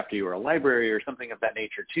building named after you, or a library or something of that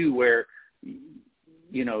nature too, where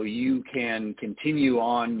you can continue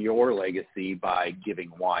on your legacy by giving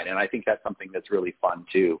wine. And I think that's something that's really fun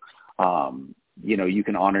too. You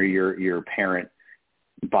can honor your parent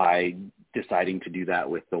by deciding to do that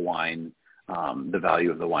with the wine, the value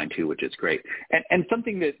of the wine too, which is great. And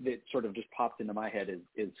something that sort of just popped into my head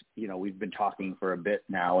is we've been talking for a bit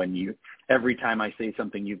now, and every time I say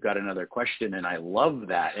something, you've got another question, and I love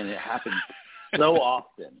that. And it happens so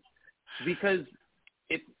often because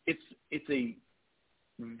it's a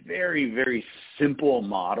very, very simple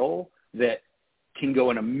model that can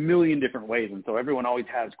go in a million different ways. And so everyone always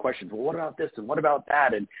has questions. Well, what about this? And what about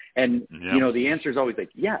that? And the answer is always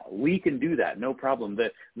like, yeah, we can do that. No problem.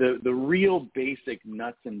 The real basic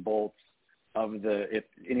nuts and bolts of if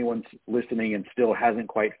anyone's listening and still hasn't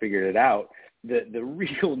quite figured it out, the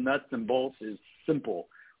real nuts and bolts is simple.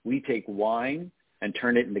 We take wine and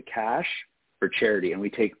turn it into cash for charity. And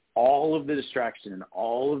we take all of the distraction and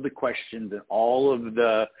all of the questions and all of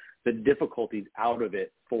the difficulties out of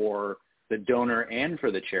it for the donor and for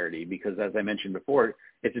the charity, because as I mentioned before,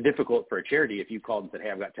 it's difficult for a charity. If you called and said, hey,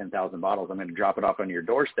 I've got 10,000 bottles, I'm going to drop it off on your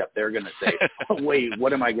doorstep, they're going to say, oh, wait,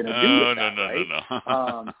 what am I going to do with that?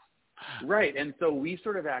 No. Right. And so we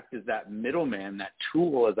sort of act as that middleman, that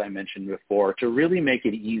tool, as I mentioned before, to really make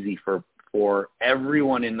it easy for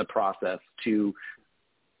everyone in the process to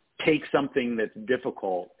take something that's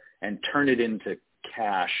difficult and turn it into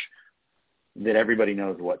cash that everybody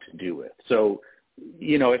knows what to do with. So,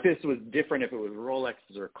 if this was different, if it was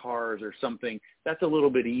Rolexes or cars or something, that's a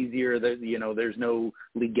little bit easier. There's no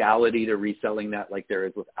legality to reselling that like there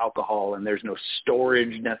is with alcohol, and there's no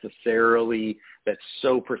storage necessarily that's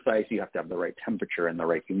so precise. You have to have the right temperature and the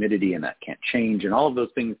right humidity, and that can't change, and all of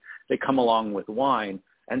those things that come along with wine.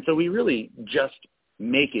 And so we really just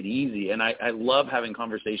make it easy. And I love having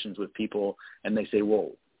conversations with people, and they say,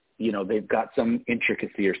 well, they've got some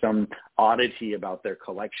intricacy or some oddity about their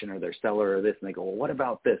collection or their cellar or this. And they go, well, what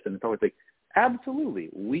about this? And it's always like, absolutely,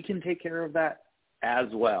 we can take care of that as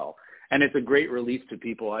well. And it's a great relief to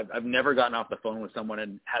people. I've never gotten off the phone with someone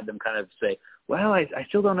and had them kind of say, well, I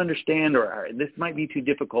still don't understand, or this might be too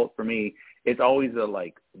difficult for me. It's always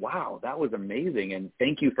wow, that was amazing. And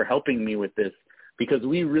thank you for helping me with this, because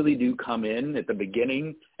we really do come in at the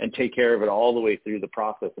beginning and take care of it all the way through the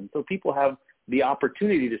process. And so people have the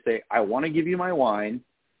opportunity to say, I want to give you my wine,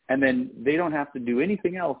 and then they don't have to do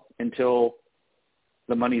anything else until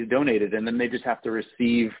the money is donated, and then they just have to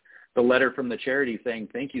receive the letter from the charity saying,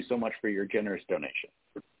 thank you so much for your generous donation.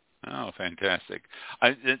 Oh, fantastic.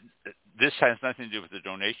 This has nothing to do with the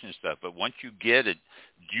donation stuff, but once you get it,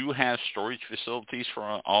 do you have storage facilities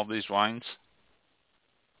for all these wines?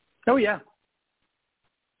 Oh, yeah.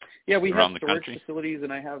 Yeah, we Around have storage facilities,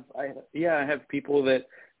 and I have people that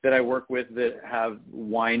I work with that have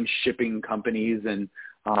wine shipping companies, and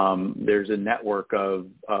There's a network of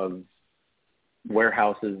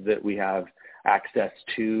warehouses that we have access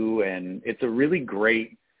to, and it's a really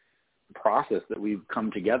great process that we've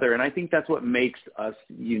come together. And I think that's what makes us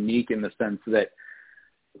unique in the sense that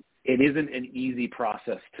it isn't an easy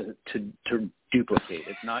process to duplicate.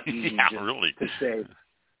 It's not easy to say.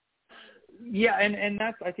 Yeah, and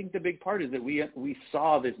that's, I think, the big part is that we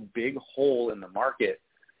saw this big hole in the market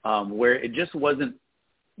where it just wasn't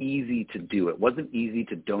easy to do. It wasn't easy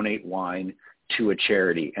to donate wine to a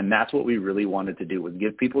charity, and that's what we really wanted to do, was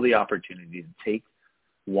give people the opportunity to take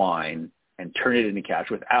wine and turn it into cash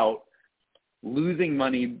without losing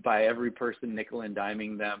money by every person nickel and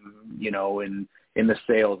diming them, in the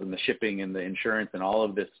sales and the shipping and the insurance and all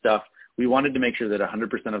of this stuff. We wanted to make sure that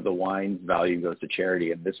 100% of the wine's value goes to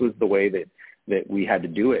charity, and this was the way that we had to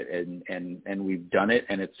do it, and we've done it,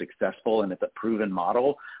 and it's successful, and it's a proven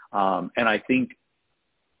model. And I think,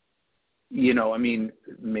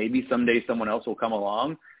 maybe someday someone else will come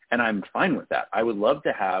along, and I'm fine with that. I would love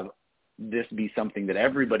to have this be something that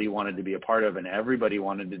everybody wanted to be a part of and everybody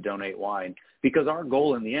wanted to donate wine, because our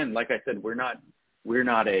goal in the end, like I said, we're not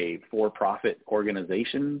a for-profit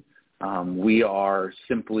organization. We are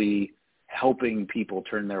simply helping people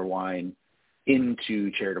turn their wine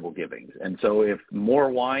into charitable givings. And so if more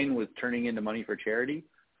wine was turning into money for charity,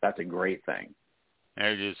 that's a great thing.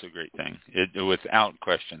 It is a great thing. Without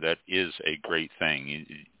question, that is a great thing. You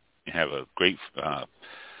have a great,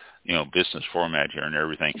 business format here and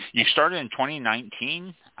everything. You started in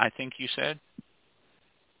 2019, I think you said?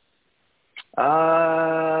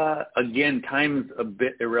 Again, time's a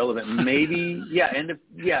bit irrelevant. Maybe,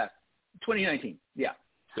 2019, yeah.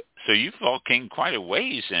 So you've all came quite a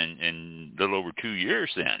ways in a little over 2 years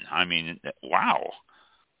then. I mean, wow.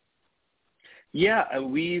 Yeah,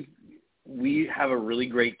 we have a really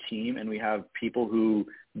great team, and we have people who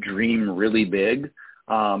dream really big.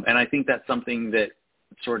 And I think that's something that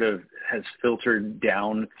sort of has filtered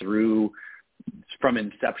down through from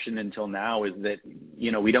inception until now, is that,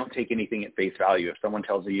 we don't take anything at face value. If someone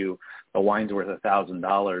tells you a wine's worth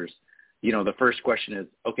 $1,000, the first question is,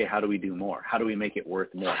 okay, how do we do more? How do we make it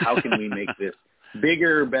worth more? How can we make this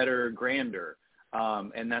bigger, better, grander?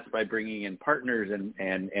 And that's by bringing in partners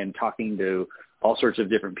and talking to all sorts of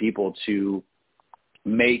different people to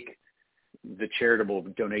make the charitable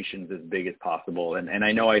donations as big as possible. And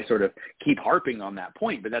I know I sort of keep harping on that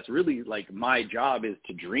point, but that's really like my job, is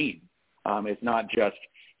to dream. It's not just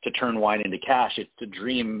to turn wine into cash. It's to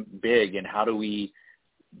dream big. And how do we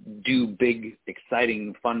do big,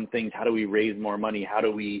 exciting, fun things? How do we raise more money? How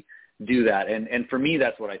do we do that? And for me,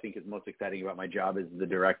 that's what I think is most exciting about my job as the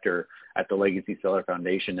director at the Legacy Cellar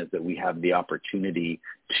Foundation, is that we have the opportunity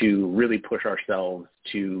to really push ourselves,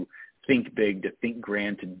 to think big, to think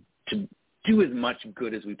grand, to do as much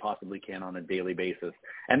good as we possibly can on a daily basis.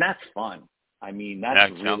 And that's fun. I mean,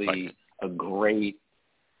 that's really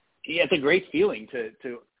it's a great feeling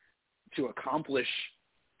to accomplish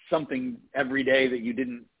something every day that you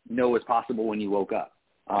didn't know was possible when you woke up.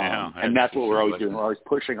 And that's what we're always doing. We're always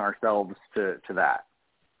pushing ourselves to that.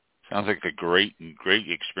 Sounds like a great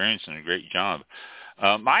experience and a great job.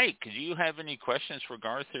 Mike, do you have any questions for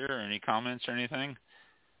Garth here, or any comments or anything?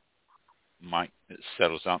 Mike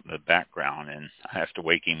settles out in the background, and I have to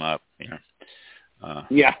wake him up here.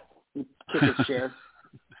 Yeah, kick his chair.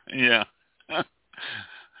 Yeah.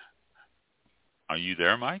 Are you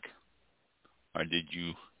there, Mike? Or did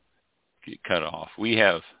you get cut off? We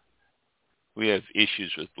have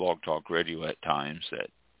issues with Blog Talk Radio at times that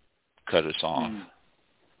cut us off.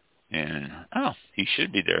 And, he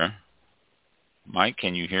should be there. Mike,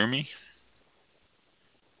 can you hear me?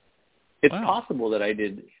 It's possible that I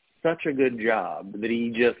did such a good job that he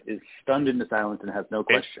just is stunned into silence and has no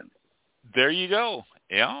questions. There you go.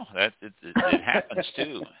 Yeah, it happens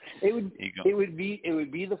too. It would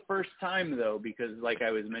be the first time, though, because like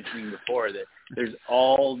I was mentioning before, that there's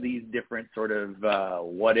all these different sort of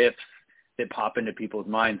what ifs that pop into people's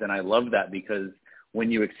minds, and I love that, because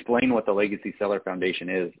when you explain what the Legacy Cellar Foundation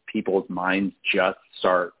is, people's minds just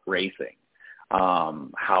start racing.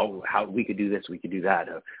 How we could do this, we could do that.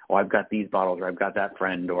 I've got these bottles, or I've got that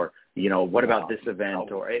friend, or what about this event?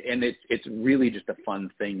 And it's really just a fun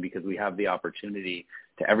thing, because we have the opportunity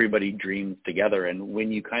to everybody dreams together. And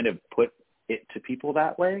when you kind of put it to people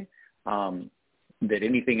that way, that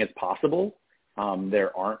anything is possible,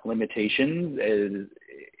 there aren't limitations,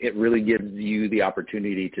 it really gives you the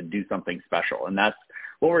opportunity to do something special. And that's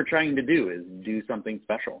what we're trying to do, is do something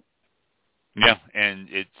special. Yeah, and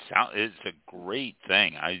it's a great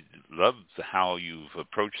thing. I love how you've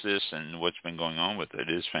approached this and what's been going on with it.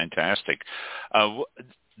 It is fantastic.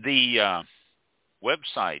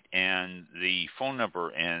 website and the phone number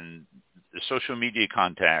and the social media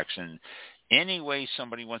contacts and any way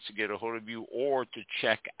somebody wants to get a hold of you or to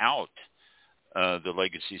check out the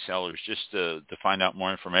Legacy Cellars, just to find out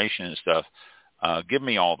more information and stuff, give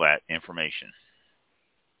me all that information.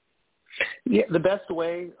 Yeah, the best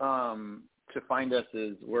way to find us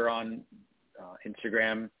is we're on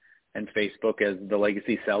Instagram and Facebook as the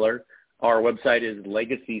Legacy Cellar. Our website is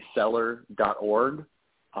legacycellar.org.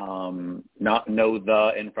 No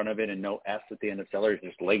the in front of it and no S at the end of Cellar. It's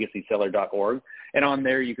just legacycellar.org. And on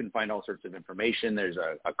there you can find all sorts of information. There's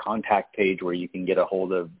a contact page where you can get a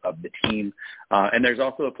hold of the team. And there's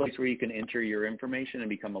also a place where you can enter your information and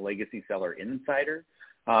become a Legacy Cellar Insider.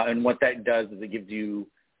 And what that does is it gives you,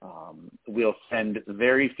 we'll send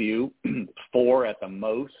very few, 4 at the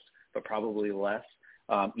most, but probably less,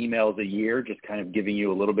 emails a year, just kind of giving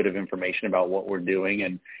you a little bit of information about what we're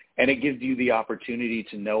doing. And it gives you the opportunity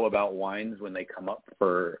to know about wines when they come up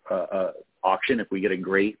for auction. If we get a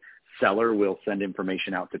great seller, we'll send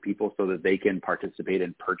information out to people so that they can participate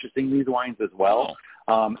in purchasing these wines as well.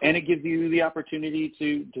 And it gives you the opportunity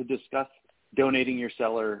to discuss donating your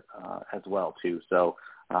cellar as well too. So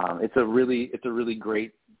it's a really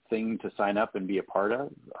great thing to sign up and be a part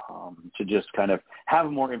of, to just kind of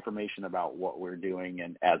have more information about what we're doing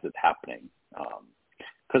and as it's happening.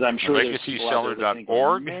 Because I'm sure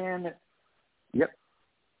LegacyCellar.org. Man, yep.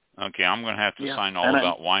 Okay, I'm going to have to sign all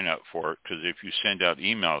about wine up for it, because if you send out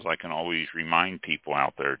emails, I can always remind people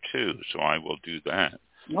out there too. So I will do that.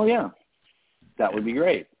 Oh yeah, that would be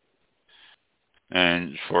great.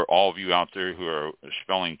 And for all of you out there who are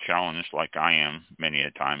spelling challenged like I am many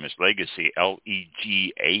a time, it's Legacy,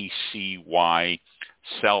 Legacy,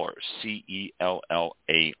 Cellar,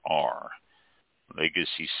 Cellar,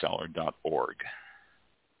 legacycellar.org.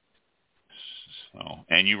 So,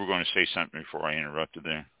 and you were going to say something before I interrupted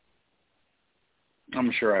there.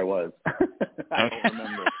 I'm sure I was. I don't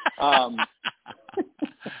remember.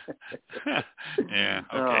 Yeah.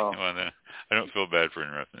 Okay. Oh. Well, then I don't feel bad for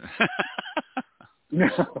interrupting. No.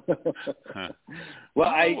 Well,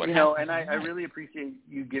 I really appreciate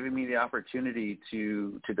you giving me the opportunity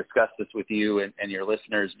to discuss this with you and your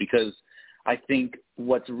listeners, because I think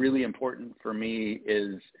what's really important for me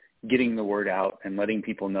is getting the word out and letting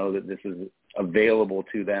people know that this is available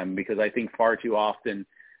to them, because I think far too often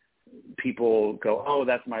people go, oh,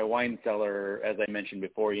 that's my wine cellar. As I mentioned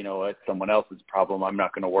before, it's someone else's problem. I'm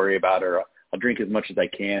not going to worry about it, or I'll drink as much as I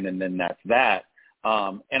can, and then that's that.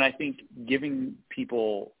 And I think giving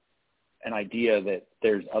people an idea that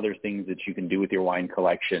there's other things that you can do with your wine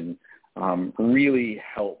collection really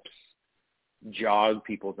helps jog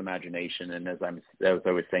people's imagination. And as I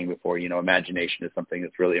was saying before, imagination is something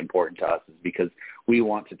that's really important to us, is because we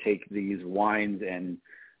want to take these wines and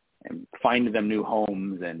find them new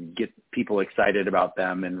homes and get people excited about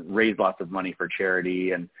them and raise lots of money for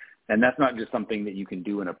charity. And that's not just something that you can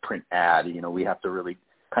do in a print ad. We have to really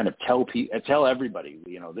kind of tell everybody,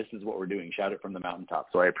 this is what we're doing. Shout it from the mountaintop.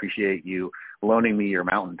 So I appreciate you loaning me your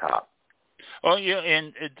mountaintop. Oh yeah,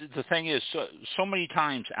 and the thing is, so many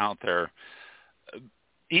times out there,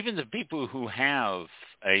 even the people who have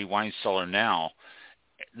a wine cellar now,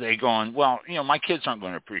 they going, well, my kids aren't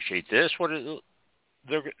going to appreciate this.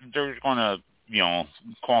 They're going to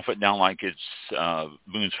cough it down like it's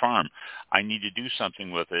Boone's Farm. I need to do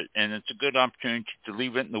something with it, and it's a good opportunity to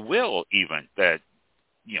leave it in the will, even that.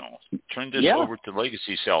 Turn this over to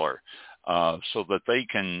Legacy Cellar, so that they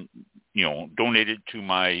can, donate it to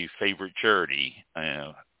my favorite charity,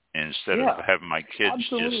 instead of having my kids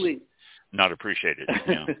just not appreciate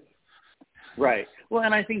it. Right. Well,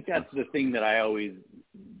 and I think that's the thing that I always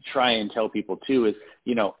try and tell people too is,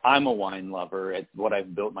 I'm a wine lover. It's what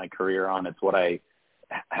I've built my career on. It's what I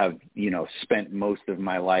have, spent most of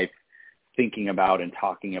my life thinking about and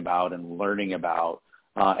talking about and learning about.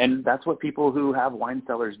 And that's what people who have wine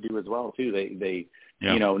cellars do as well too. They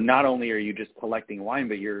not only are you just collecting wine,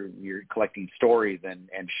 but you're collecting stories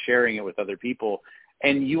and sharing it with other people.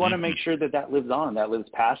 And you want to make sure that lives on, that lives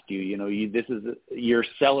past you. This is your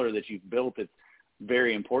cellar that you've built. It's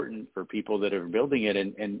very important for people that are building it.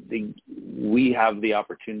 And we have the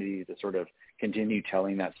opportunity to sort of continue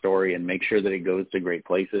telling that story and make sure that it goes to great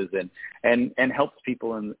places and helps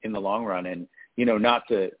people in the long run. And, not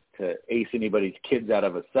to ace anybody's kids out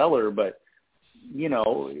of a cellar, but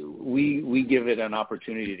we give it an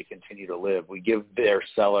opportunity to continue to live. We give their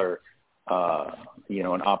cellar,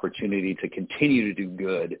 an opportunity to continue to do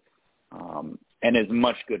good, and as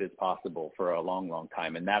much good as possible for a long, long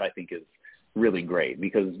time. And that I think is really great,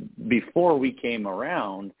 because before we came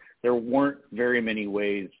around, there weren't very many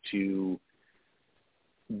ways to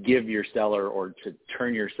give your cellar or to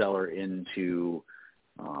turn your cellar into,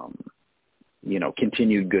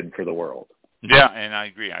 continued good for the world. Yeah, and I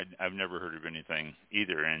agree. I've never heard of anything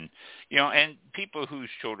either. And, and people whose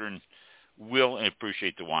children will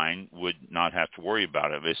appreciate the wine would not have to worry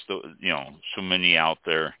about it. There's still, so many out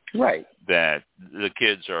there right. that the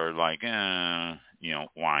kids are like, wine.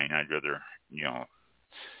 I'd rather,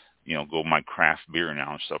 go my craft beer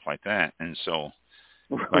now and stuff like that. And so,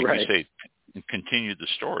 like right. you say, continue the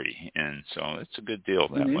story. And so it's a good deal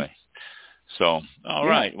that way. So, all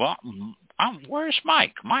right. Well, where's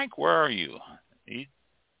Mike? Mike, where are you?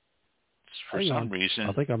 For some reason.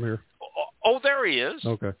 I think I'm here. Oh, there he is.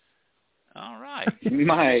 Okay. All right.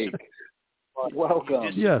 Mike,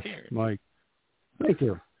 welcome. Yes, Mike. Thank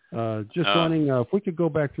you. Just wondering if we could go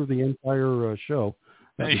back through the entire show.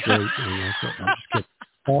 That'd be great. I'm just kidding. You missed it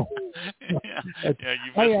all. Okay.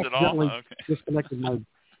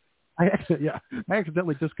 I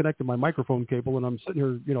accidentally disconnected my microphone cable, and I'm sitting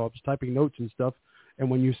here, I was typing notes and stuff. And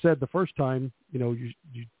when you said the first time, you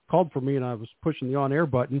called for me, and I was pushing the on-air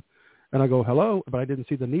button, and I go, hello, but I didn't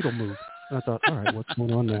see the needle move. And I thought, all right, what's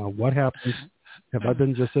going on now? What happened? Have I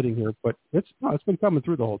been just sitting here? But it's been coming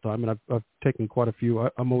through the whole time, and I've taken quite a few.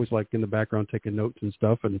 I'm always like in the background taking notes and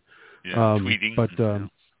stuff. And tweeting. But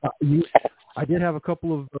I did have a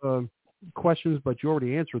couple of questions, but you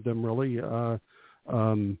already answered them really.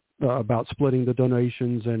 About splitting the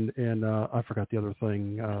donations and I forgot the other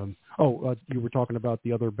thing. You were talking about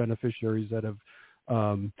the other beneficiaries that have,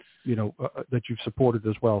 that you've supported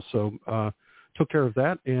as well. So took care of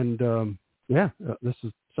that, and this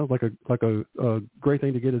sounds like a great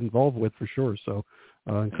thing to get involved with for sure. So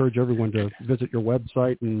encourage everyone to visit your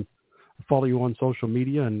website and follow you on social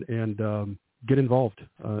media and get involved.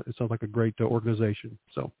 It sounds like a great organization.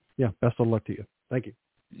 So best of luck to you. Thank you.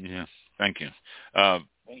 Yeah, thank you.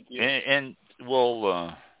 Thank you. And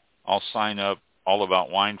we'll I'll sign up All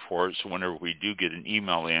About Wine for it. So whenever we do get an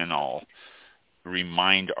email in, I'll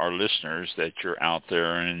remind our listeners that you're out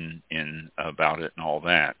there and about it and all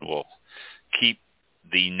that. We'll keep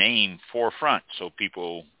the name forefront so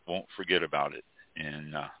people won't forget about it,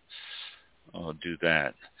 and I'll do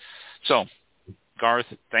that. So, Garth,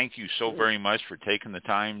 thank you so very much for taking the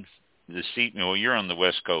time this evening. Well, you're on the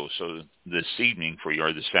West Coast, so this evening for you,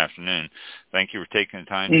 or this afternoon. Thank you for taking the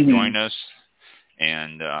time to join us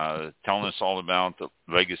and telling us all about the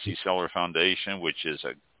Legacy Cellar Foundation, which is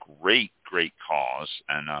a great cause.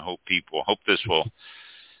 And I hope this will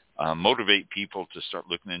motivate people to start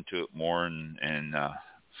looking into it more and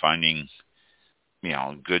finding,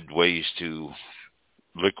 good ways to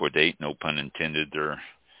liquidate, no pun intended, their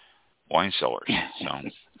wine cellars.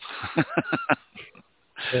 So.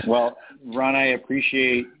 Well, Ron, I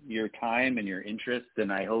appreciate your time and your interest,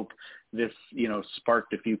 and I hope this,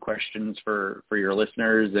 sparked a few questions for your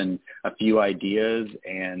listeners and a few ideas.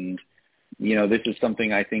 And, this is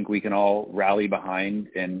something I think we can all rally behind,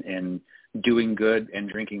 and doing good and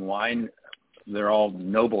drinking wine. They're all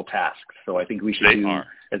noble tasks. So I think we should do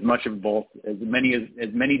as much of both, as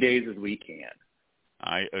many days as we can.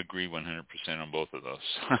 I agree 100% on both of those.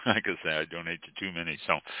 Like I say, I donate to too many.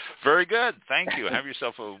 So very good. Thank you. Have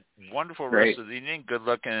yourself a wonderful rest of the evening. Good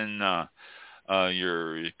luck in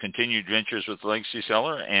your continued ventures with Legacy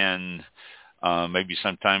Cellar, and maybe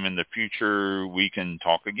sometime in the future we can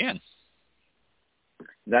talk again.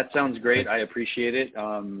 That sounds great. I appreciate it.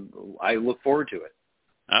 I look forward to it.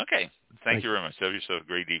 Okay. Thank you very much. Have yourself a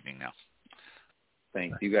great evening now.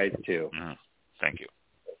 Thanks. You guys too. Thank you.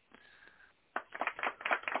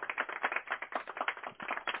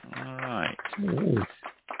 All right.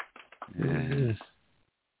 And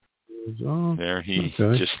there he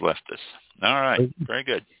just left us. All right. Very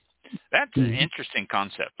good. That's an interesting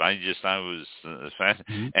concept. I was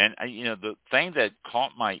fascinated. And, the thing that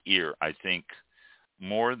caught my ear, I think,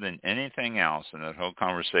 more than anything else in that whole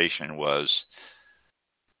conversation was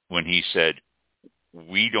when he said,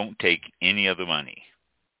 we don't take any of the money.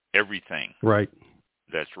 Everything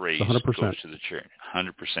that's raised 100%. goes to the charity.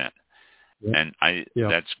 100%. Yep. And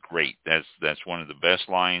that's great. That's one of the best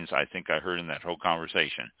lines I think I heard in that whole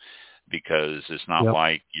conversation, because it's not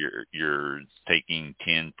like you're taking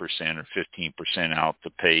 10% or 15% out to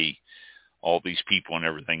pay all these people and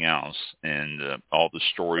everything else, and all the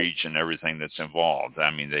storage and everything that's involved. I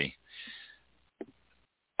mean,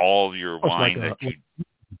 all of your wine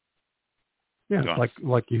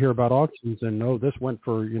like you hear about auctions, and this went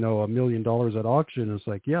for $1 million at auction. It's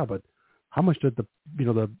like, but how much did the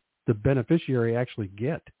beneficiary actually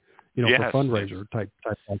get, for fundraiser type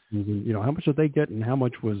actions, and how much did they get, and how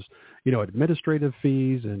much was, administrative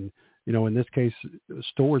fees, and in this case,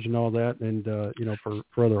 storage and all that, and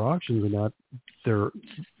for other auctions and that, there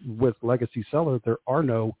with Legacy Cellar, there are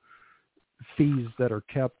no fees that are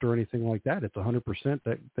kept or anything like that. It's 100%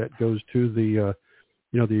 that goes to the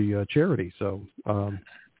the charity. So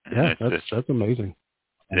that's amazing.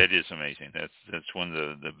 That is amazing. That's one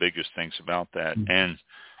of the biggest things about that. And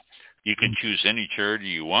you can choose any charity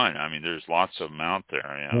you want. I mean, there's lots of them out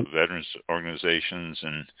there. Veterans organizations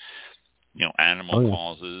and animal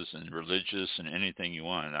causes and religious and anything you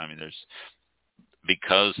want. I mean,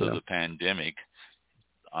 because of the pandemic,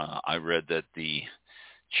 I read that the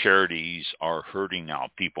charities are hurting now.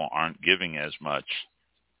 People aren't giving as much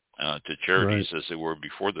to charities as they were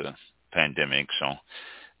before the pandemic. So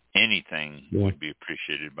anything would be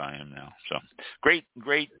appreciated by them now. So great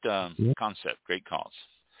concept, great cause.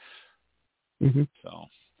 Mm-hmm. So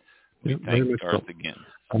we thank Garth again.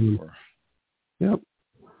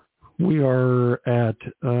 We are at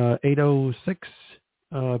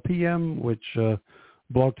 8:06 p.m., which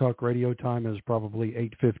Blog Talk Radio time is probably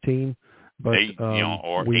 8:15. But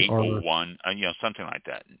or 8:01, something like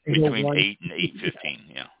that. Between 8 and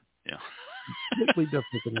 8:15. Yeah. Completely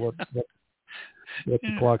different than what the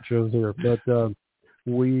clock shows here. But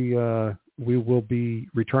we will be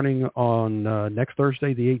returning on next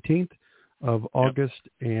Thursday, the 18th of August,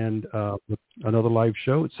 and with another live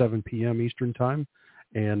show at 7 p.m. Eastern time.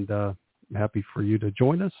 And I'm happy for you to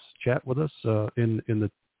join us, chat with us in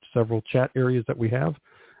the several chat areas that we have.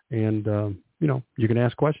 And, you can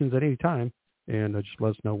ask questions at any time, and just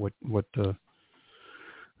let us know what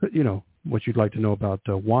you'd like to know about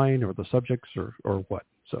wine or the subjects or what.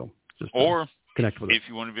 So just connect with us. If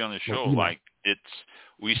you want to be on the show,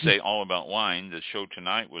 we say all about wine. The show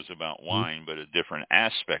tonight was about wine, but a different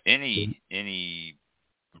aspect. Any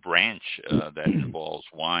branch that involves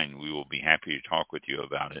wine, we will be happy to talk with you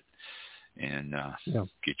about it and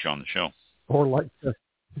get you on the show. Or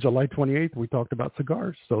July 28th, we talked about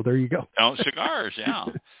cigars. So there you go. Oh, cigars, yeah.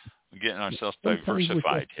 We're getting ourselves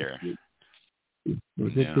diversified here. We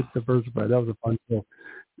did get diversified. That was a fun show.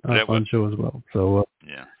 Show as well. So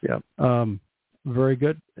very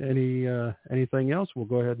good. Anything else? We'll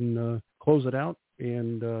go ahead and close it out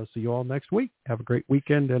and see you all next week. Have a great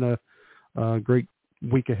weekend and a great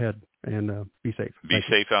week ahead, and be safe. Be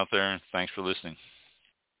safe out there. Thanks for listening.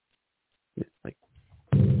 Yeah, thanks.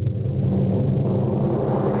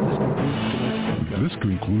 This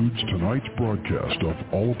concludes tonight's broadcast of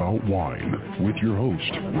All About Wine with your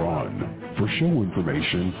host, Ron. For show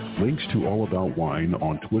information, links to All About Wine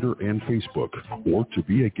on Twitter and Facebook, or to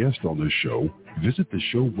be a guest on this show, visit the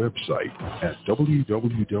show website at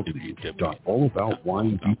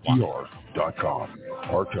www.allaboutwinebtr.com.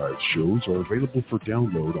 Archived shows are available for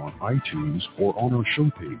download on iTunes or on our show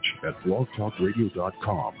page at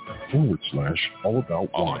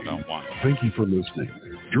blogtalkradio.com/allaboutwine. Thank you for listening.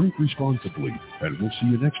 Drink responsibly, and we'll see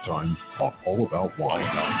you next time on All About Wine.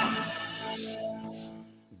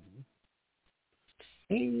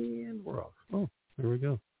 And we're off. Oh, there we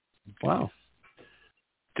go. Wow.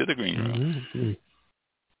 To the green room. To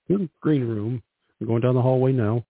the green room. We're going down the hallway now.